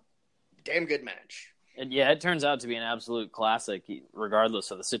 damn good match. It turns out to be an absolute classic,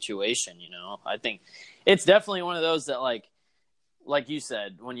 regardless of the situation. I think it's definitely one of those that, like you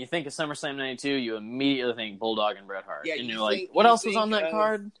said, when you think of SummerSlam '92, you immediately think Bulldog and Bret Hart, and you're like, what else was on that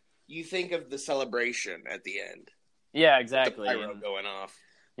card? You think of the celebration at the end. Yeah, exactly. The pyro going off.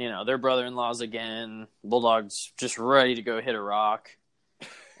 Their brother-in-laws again. Bulldog's just ready to go hit a rock.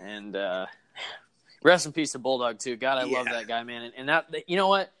 And rest in peace to Bulldog, too. God, I love that guy, man. And that, you know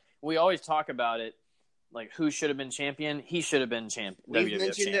what? We always talk about it, like who should have been champion. He should have been champion. We've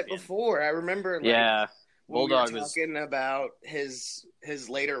mentioned it before. I remember, Bulldog we were talking about his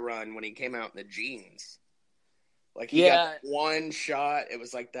later run when he came out in the jeans. Like, he got one shot. It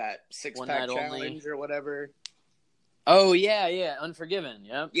was like that 6-pack challenge or whatever. Oh, yeah. Unforgiven,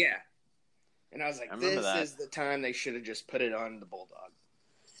 yep. Yeah. And I was like, this is the time they should have just put it on the Bulldog.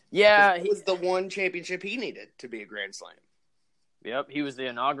 Yeah. It was the one championship he needed to be a Grand Slam. Yep, he was the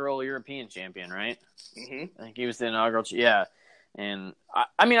inaugural European champion, right? Mm-hmm. I think he was the inaugural, yeah. And,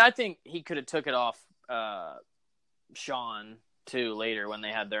 I think he could have took it off Shawn, too, later when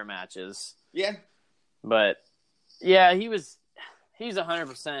they had their matches. Yeah. But, yeah, he's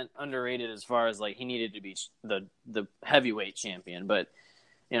 100% underrated as far as, he needed to be the heavyweight champion. But,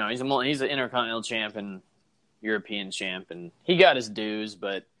 he's an Intercontinental champ and European champ, and he got his dues,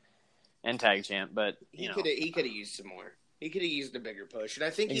 and tag champ, but, he could have used some more. He could have used a bigger push, and I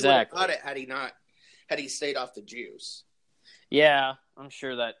think he exactly. would have got it had he stayed off the juice. Yeah, I'm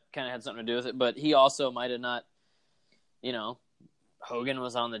sure that kind of had something to do with it, but he also might have not, Hogan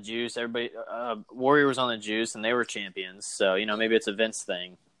was on the juice, everybody, Warrior was on the juice, and they were champions, so, maybe it's a Vince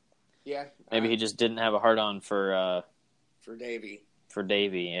thing. Yeah. Maybe he just didn't have a hard-on for Davey. For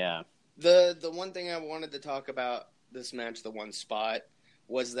Davey, yeah. The one thing I wanted to talk about this match, the one spot,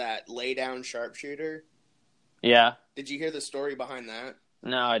 was that lay-down sharpshooter. Yeah. Did you hear the story behind that?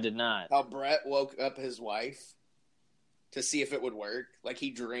 No, I did not. How Brett woke up his wife to see if it would work. Like, he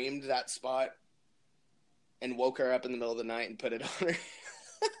dreamed that spot and woke her up in the middle of the night and put it on her.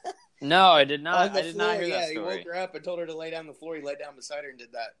 No, I did not. I did not hear that story. He woke her up and told her to lay down on the floor. He laid down beside her and did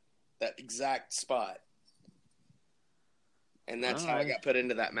that exact spot. And that's how I got put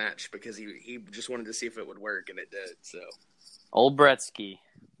into that match, because he just wanted to see if it would work, and it did. So, old Bretsky.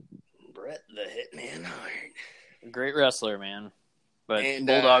 Bret the Hitman Hart. Great wrestler, man. But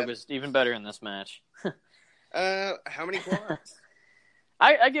Bulldog was even better in this match. How many quads?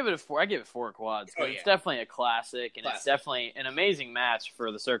 I give it a 4. I give it 4 quads. But it's definitely a classic, and it's definitely an amazing match for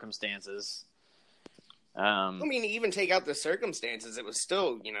the circumstances. Even take out the circumstances, it was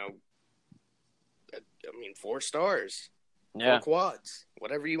still, 4 stars. Yeah. 4 quads.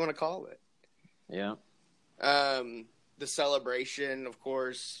 Whatever you want to call it. Yeah. The celebration, of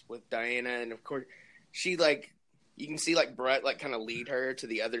course, with Diana, and of course, she you can see Brett kind of lead her to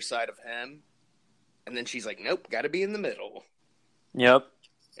the other side of him, and then she's like, "Nope, got to be in the middle." Yep.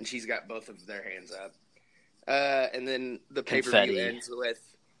 And she's got both of their hands up, and then the pay-per-view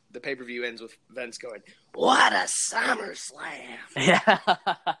ends with Vince going, "What a SummerSlam!" Yeah.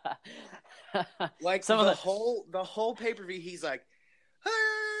 The whole pay-per-view, he's like,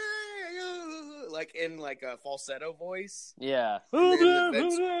 in a falsetto voice. Yeah. And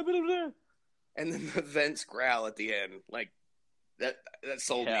then the Vince growl at the end. That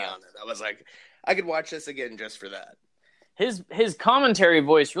sold me on it. I was like, I could watch this again just for that. His commentary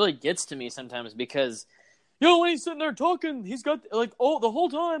voice really gets to me sometimes, because when he's sitting there talking, he's got the whole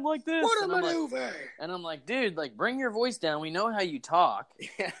time like this. What a maneuver! And I'm like, dude, bring your voice down. We know how you talk.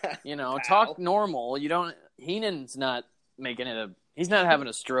 Yeah. Talk normal. You don't. Heenan's not he's not having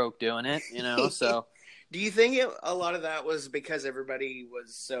a stroke doing it, so. Do you think a lot of that was because everybody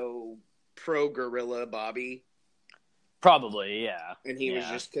was so pro Gorilla Bobby? Probably, yeah. And he was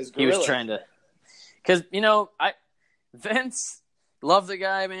just because he was trying to, because Vince loved the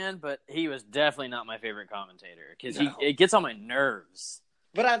guy, man, but he was definitely not my favorite commentator because it gets on my nerves.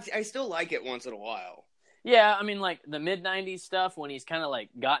 But I still like it once in a while. Yeah, I mean, like the mid '90s stuff when he's kind of like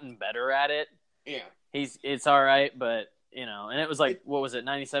gotten better at it. Yeah, it's all right, but and it was like what was it,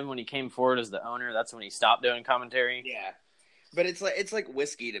 '97 when he came forward as the owner? That's when he stopped doing commentary. Yeah. But it's like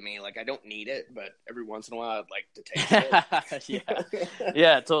whiskey to me. Like, I don't need it, but every once in a while I'd like to taste it.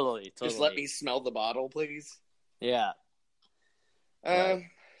 Yeah, totally. Just let me smell the bottle, please. Yeah.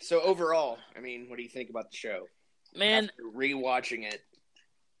 So overall, I mean, what do you think about the show? Man, after rewatching it,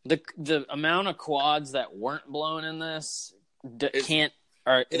 the amount of quads that weren't blown in this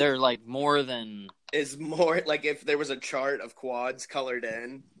they're like more than is more like if there was a chart of quads colored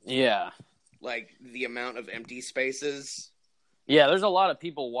in. Yeah. Like the amount of empty spaces. Yeah, there's a lot of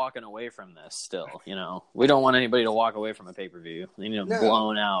people walking away from this still, We don't want anybody to walk away from a pay-per-view,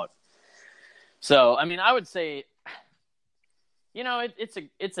 blown out. So, I mean, I would say,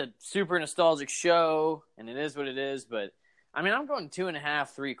 it's a super nostalgic show, and it is what it is, but, I mean, I'm going 2.5,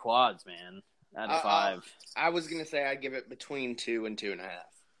 3 quads, man, out of 5. I was going to say I'd give it between 2 and 2.5.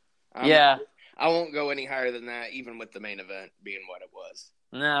 Yeah. I won't go any higher than that, even with the main event being what it was.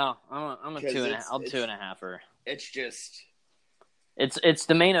 No, I'm a 2.5. I'll 2.5-er. It's just... It's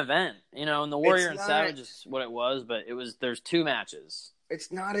the main event, and the Warrior and Savage is what it was, but there's 2 matches.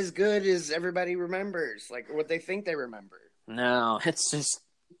 It's not as good as everybody remembers, like what they think they remember. No, it's just,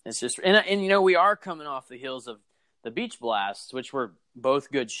 and we are coming off the heels of the Beach Blasts, which were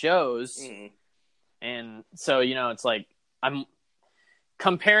both good shows, and so it's like I'm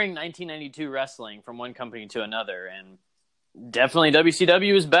comparing 1992 wrestling from one company to another, and definitely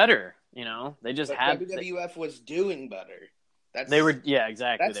WCW is better. They just had WWF was doing better.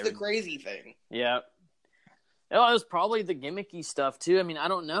 Exactly. That's the crazy thing. Yeah. It was probably the gimmicky stuff, too. I mean, I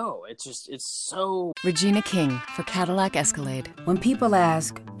don't know. It's so... Regina King for Cadillac Escalade. When people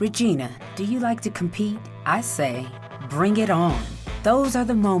ask, Regina, do you like to compete? I say, bring it on. Those are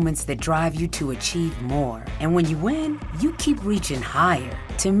the moments that drive you to achieve more. And when you win, you keep reaching higher.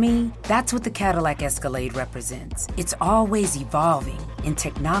 To me, that's what the Cadillac Escalade represents. It's always evolving in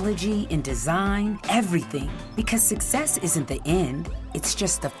technology, in design, everything. Because success isn't the end, it's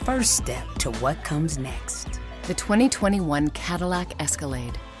just the first step to what comes next. The 2021 Cadillac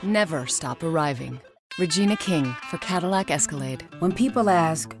Escalade. Never stop arriving. Regina King for Cadillac Escalade. When people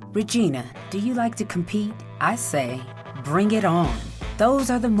ask, Regina, do you like to compete? I say, bring it on.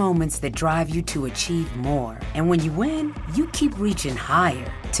 Those are the moments that drive you to achieve more. And when you win, you keep reaching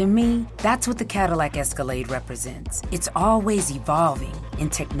higher. To me, that's what the Cadillac Escalade represents. It's always evolving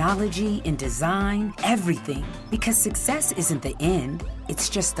in technology, in design, everything. Because success isn't the end, it's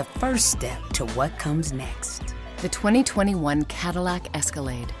just the first step to what comes next. The 2021 Cadillac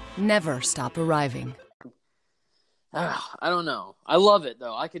Escalade. Never stop arriving. I don't know. I love it,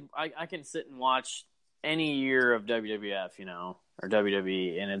 though. I can sit and watch any year of WWF, or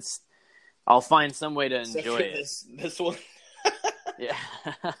WWE, and I'll find some way to enjoy it. This one. Yeah.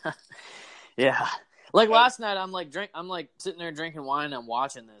 Yeah. Like last night, I'm like sitting there drinking wine and I'm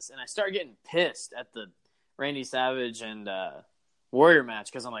watching this, and I start getting pissed at the Randy Savage and Warrior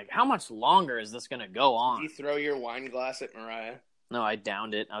match because I'm like, how much longer is this going to go on? Did you throw your wine glass at Mariah? No, I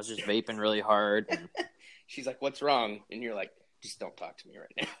downed it. I was just vaping really hard. And she's like, what's wrong? And you're like, just don't talk to me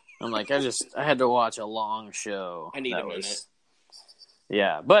right now. I'm like, I had to watch a long show. I need a minute.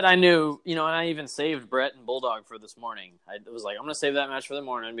 Yeah, but I knew, and I even saved Brett and Bulldog for this morning. I was like, I'm going to save that match for the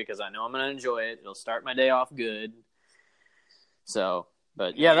morning because I know I'm going to enjoy it. It'll start my day off good. So,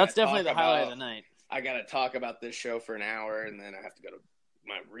 but yeah, that's definitely the highlight of the night. I got to talk about this show for an hour, and then I have to go to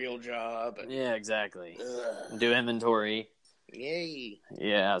my real job. Yeah, exactly. Do inventory. Yay.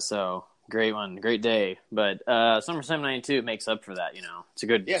 Yeah, so great one. Great day. But SummerSlam 92 makes up for that,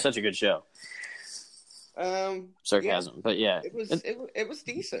 It's such a good show. Sarcasm, but yeah, it was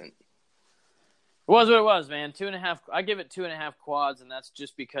decent. It was what it was, man. 2.5. I give it 2.5 quads, and that's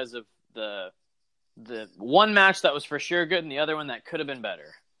just because of the one match that was for sure good, and the other one that could have been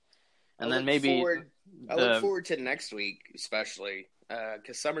better. And then maybe I look forward to next week, especially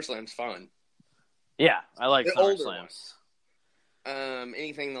because SummerSlam's fun. Yeah, I like SummerSlams.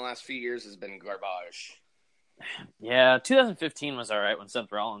 Anything in the last few years has been garbage. Yeah, 2015 was all right when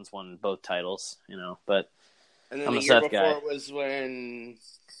Seth Rollins won both titles, but and then I'm the a year Seth before guy. Was when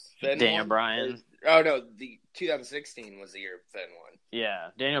Daniel Bryan. The 2016 was the year Finn won. Yeah,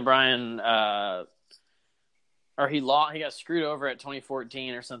 Daniel Bryan. or he got screwed over at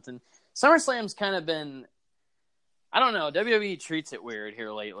 2014 or something. SummerSlam's kind of been, I don't know, WWE treats it weird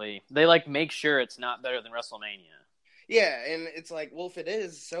here lately. They like make sure it's not better than WrestleMania. Yeah, and it's like, well, if it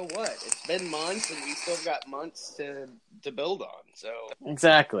is, so what? It's been months, and we still got months to build on. So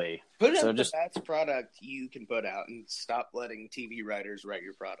exactly. Put out the best product you can put out, and stop letting TV writers write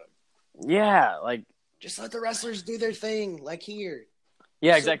your product. Yeah, like just let the wrestlers do their thing, like here.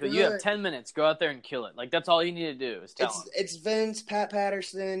 Yeah, exactly. You have 10 minutes. Go out there and kill it. Like that's all you need to do is tell them. It's Vince, Pat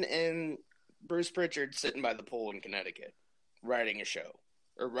Patterson, and Bruce Pritchard sitting by the pool in Connecticut, writing a show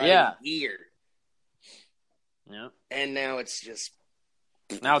or writing a year. Yeah. And now it's just...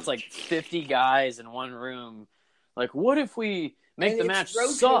 Now it's like 50 guys in one room. Like, what if we make the match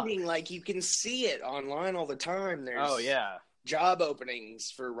suck? Like, you can see it online all the time. There's yeah. job openings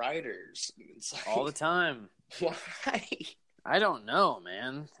for writers. It's like, all the time. Why? I don't know,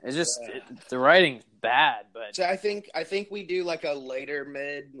 man. It's just the writing's bad, but... So I think we do like a later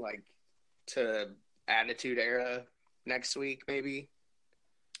mid, like, to Attitude Era next week, maybe.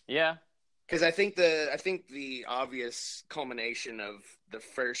 Yeah. Because I think the obvious culmination of the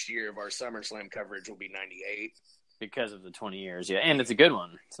first year of our SummerSlam coverage will be 98. Because of the 20 years, yeah. And it's a good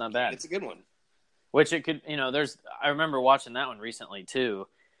one. It's not bad. It's a good one. Which it could, I remember watching that one recently, too.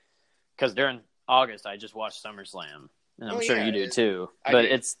 Because during August, I just watched SummerSlam. And I'm sure you do, too. But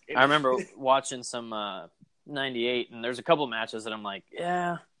I remember watching some 98, and there's a couple matches that I'm like,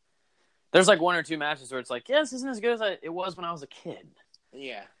 yeah. There's like one or two matches where it's like, yeah, this isn't as good as it was when I was a kid.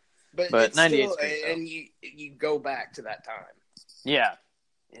 Yeah. But 98 still, and you go back to that time. Yeah,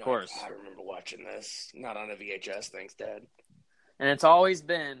 of course. I remember watching this, not on a VHS, thanks, Dad. And it's always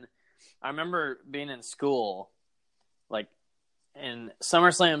been, I remember being in school, like, and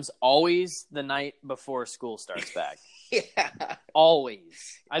SummerSlam's always the night before school starts back. Yeah.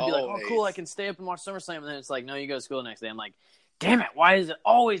 Always. I'd be like, oh, cool, I can stay up and watch SummerSlam. And then it's like, no, you go to school the next day. I'm like, damn it, why is it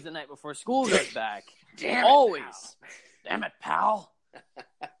always the night before school goes back? Damn it, pal.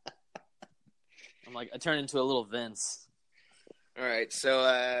 I'm like, I turn into a little Vince. All right,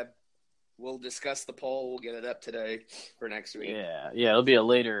 so we'll discuss the poll. We'll get it up today for next week. Yeah, it'll be a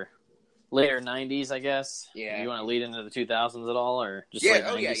later 90s, I guess. Yeah. You want to lead into the 2000s at all, or just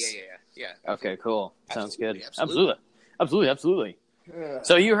yeah? Late 90s? Yeah. Okay, cool. Sounds good. Absolutely.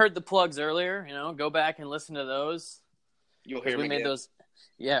 So you heard the plugs earlier. Go back and listen to those. You'll hear we made those.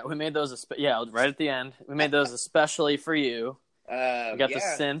 Yeah, we made those. Right at the end, we made those especially for you. We got the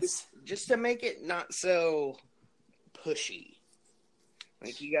synths. Just to make it not so pushy.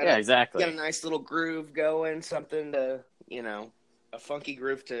 Like you got exactly. You got a nice little groove going, something to, a funky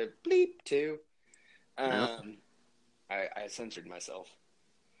groove to bleep to. I censored myself.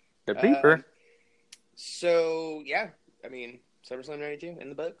 The beeper. So, yeah, I mean, SummerSlam 92 in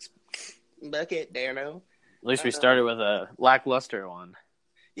the books. Bucket, Dano. At least we started with a lackluster one.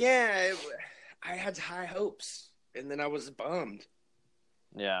 Yeah, I had high hopes, and then I was bummed.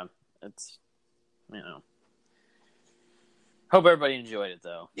 Yeah, it's, Hope everybody enjoyed it,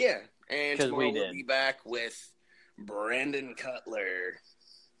 though. Yeah, and tomorrow we'll be back with Brandon Cutler.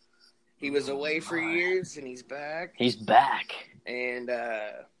 He was away for years, and he's back. He's back. And,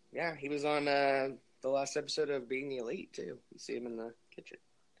 he was on the last episode of Being the Elite, too. You see him in the kitchen.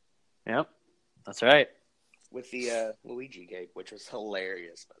 Yep, that's right. With the Luigi cake, which was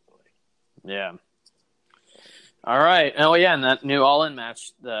hilarious, by the way. Yeah. All right. Oh, yeah, and that new All-In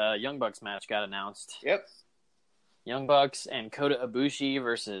match, the Young Bucks match got announced. Yep. Young Bucks and Kota Ibushi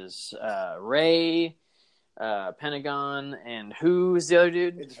versus Ray, Pentagon, and who's the other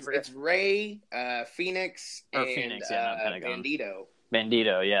dude? It's Ray, Phoenix, and not Pentagon. Bandito.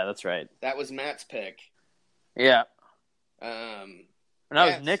 Bandito, yeah, that's right. That was Matt's pick. Yeah. That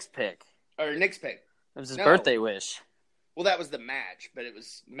was Nick's pick. Or Nick's pick. It was his birthday wish. Well, that was the match, but it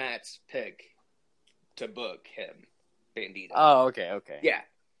was Matt's pick to book him, Bandito. Oh, okay. Yeah,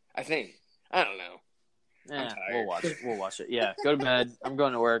 I think. I don't know. Yeah, we'll watch it. Yeah, go to bed. I'm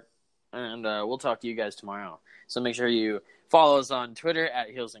going to work, and we'll talk to you guys tomorrow. So make sure you follow us on Twitter at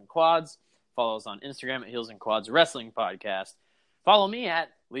Heels and Quads. Follow us on Instagram at Heels and Quads Wrestling Podcast. Follow me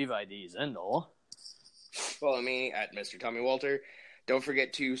at Levi D. Zindel. Follow me at Mr. Tommy Walter. Don't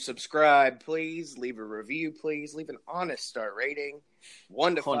forget to subscribe, please. Leave a review, please. Leave an honest star rating.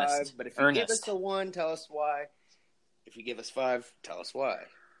 1 to 5. But if you give us a 1, tell us why. If you give us 5, tell us why.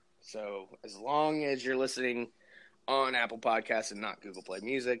 So as long as you're listening on Apple Podcasts and not Google Play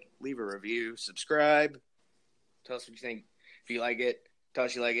Music, leave a review, subscribe. Tell us what you think. If you like it, tell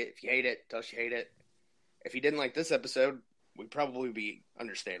us you like it. If you hate it, tell us you hate it. If you didn't like this episode, we'd probably be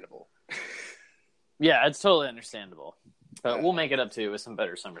understandable. Yeah, it's totally understandable. But we'll make it up to you with some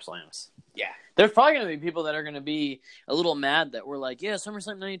better SummerSlams. Yeah. There's probably going to be people that are going to be a little mad that we're like, yeah,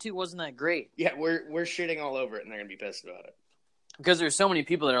 SummerSlam 92 wasn't that great. Yeah, we're shitting all over it, and they're going to be pissed about it. Because there's so many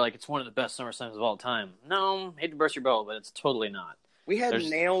people that are like, it's one of the best SummerSlams of all time. No, hate to burst your bubble, but it's totally not. We had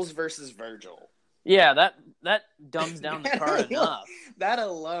Nails versus Virgil. Yeah, that dumbs down the card enough. That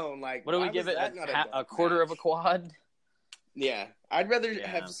alone, like, what do we give it? A quarter of a quad? Yeah, I'd rather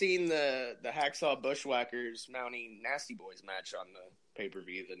have seen the Hacksaw Bushwhackers mounting Nasty Boys match on the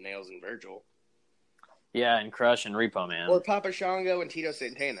pay-per-view than Nails and Virgil. Yeah, and Crush and Repo Man. Or Papa Shango and Tito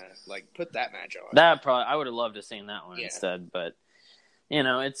Santana. Like, put that match on. I would have loved to have seen that one instead, but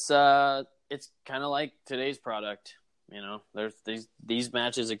it's kind of like today's product. There's these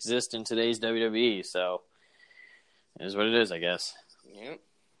matches exist in today's WWE, so it is what it is, I guess. Yep.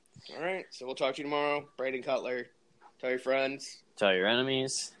 All right, so we'll talk to you tomorrow. Brandon Cutler. Tell your friends. Tell your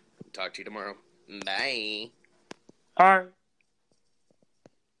enemies. Talk to you tomorrow. Bye. Bye.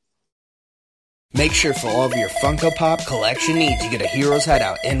 Make sure for all of your Funko Pop collection needs, you go to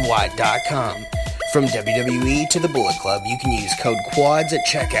HeroesHideoutNY.com. From WWE to the Bullet Club, you can use code QUADS at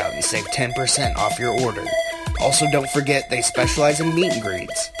checkout and save 10% off your order. Also, don't forget they specialize in meet and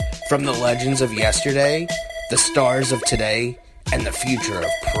greets. From the legends of yesterday, the stars of today, and the future of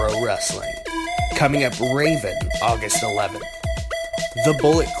pro wrestling. Coming up, Raven, August 11th. The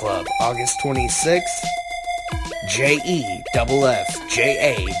Bullet Club, August 26th. JEFFJARRETT.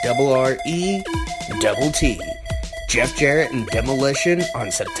 Jeff Jarrett and Demolition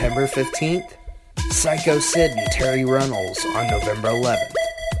on September 15th. Psycho Sid and Terry Runnels on November 11th.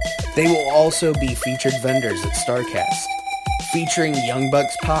 They will also be featured vendors at StarCast, featuring Young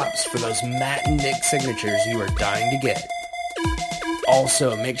Bucks Pops for those Matt and Nick signatures you are dying to get.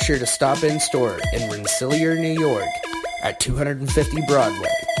 Also, make sure to stop in store in Rensselaer, New York at 250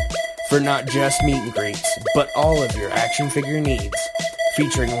 Broadway for not just meet and greets, but all of your action figure needs,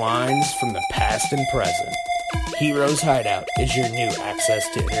 featuring lines from the past and present. Heroes Hideout is your new access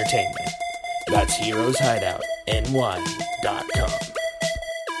to entertainment. That's HeroesHideoutNY.com.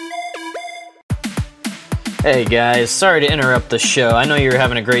 Hey guys, sorry to interrupt the show. I know you're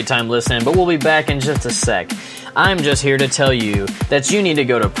having a great time listening, but we'll be back in just a sec. I'm just here to tell you that you need to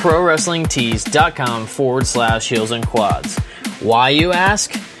go to ProWrestlingTees.com/heels and quads. Why, you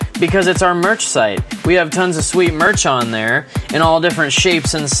ask? Because it's our merch site. We have tons of sweet merch on there in all different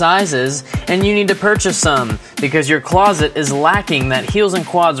shapes and sizes, and you need to purchase some because your closet is lacking that Heels and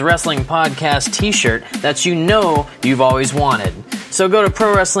Quads Wrestling Podcast t-shirt that you've always wanted. So go to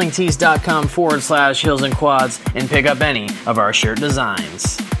ProWrestlingTees.com/heels and quads and pick up any of our shirt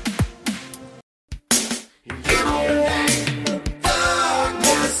designs.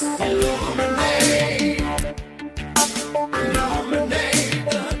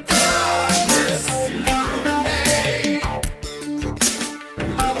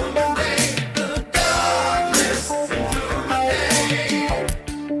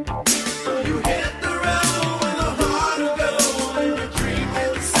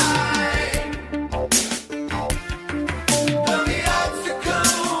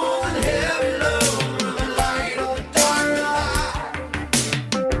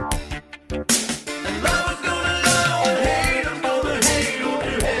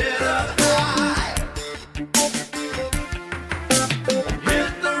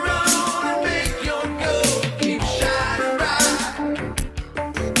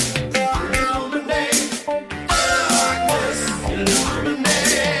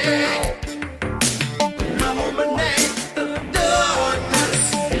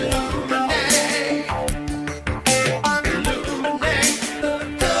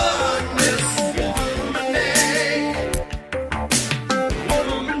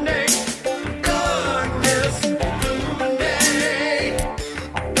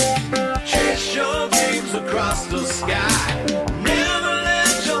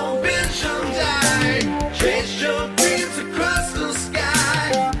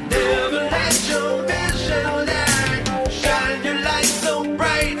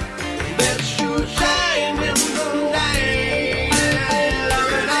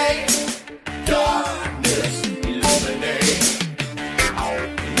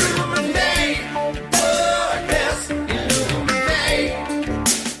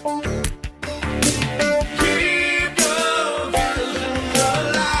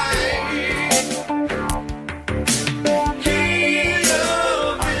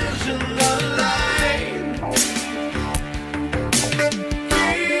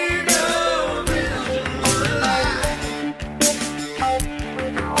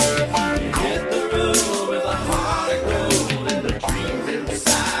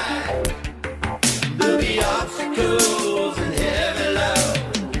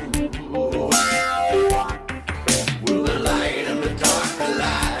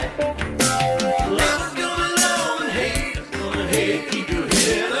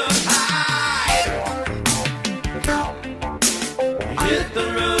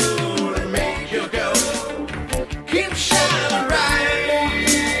 shine bright.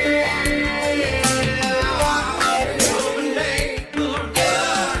 Illuminate the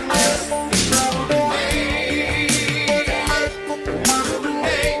darkness. Illuminate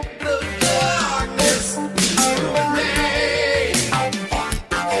the darkness.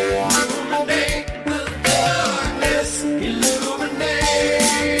 Illuminate the darkness.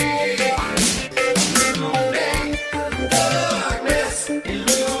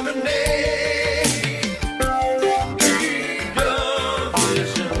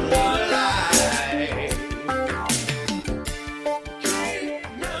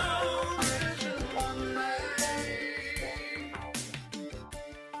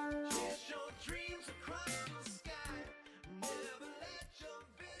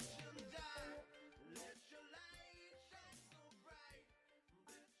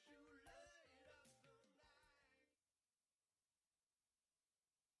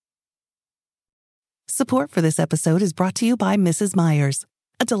 Support for this episode is brought to you by Mrs. Meyer's.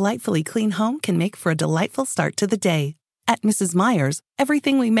 A delightfully clean home can make for a delightful start to the day. At Mrs. Meyer's,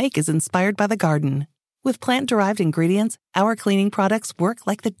 everything we make is inspired by the garden. With plant-derived ingredients, our cleaning products work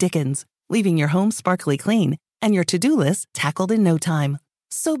like the dickens, leaving your home sparkly clean and your to-do list tackled in no time.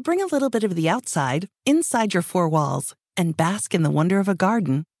 So bring a little bit of the outside inside your four walls and bask in the wonder of a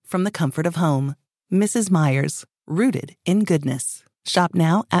garden from the comfort of home. Mrs. Meyer's, rooted in goodness. Shop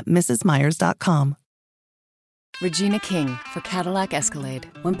now at mrsmeyers.com. Regina King for Cadillac Escalade.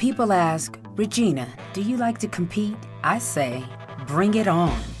 When people ask, Regina, do you like to compete? I say, bring it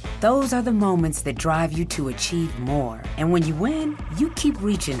on. Those are the moments that drive you to achieve more. And when you win, you keep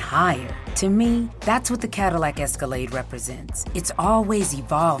reaching higher. To me, that's what the Cadillac Escalade represents. It's always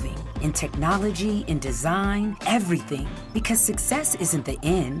evolving in technology, in design, everything. Because success isn't the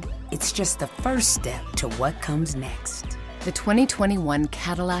end, it's just the first step to what comes next. The 2021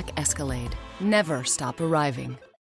 Cadillac Escalade. Never stop arriving.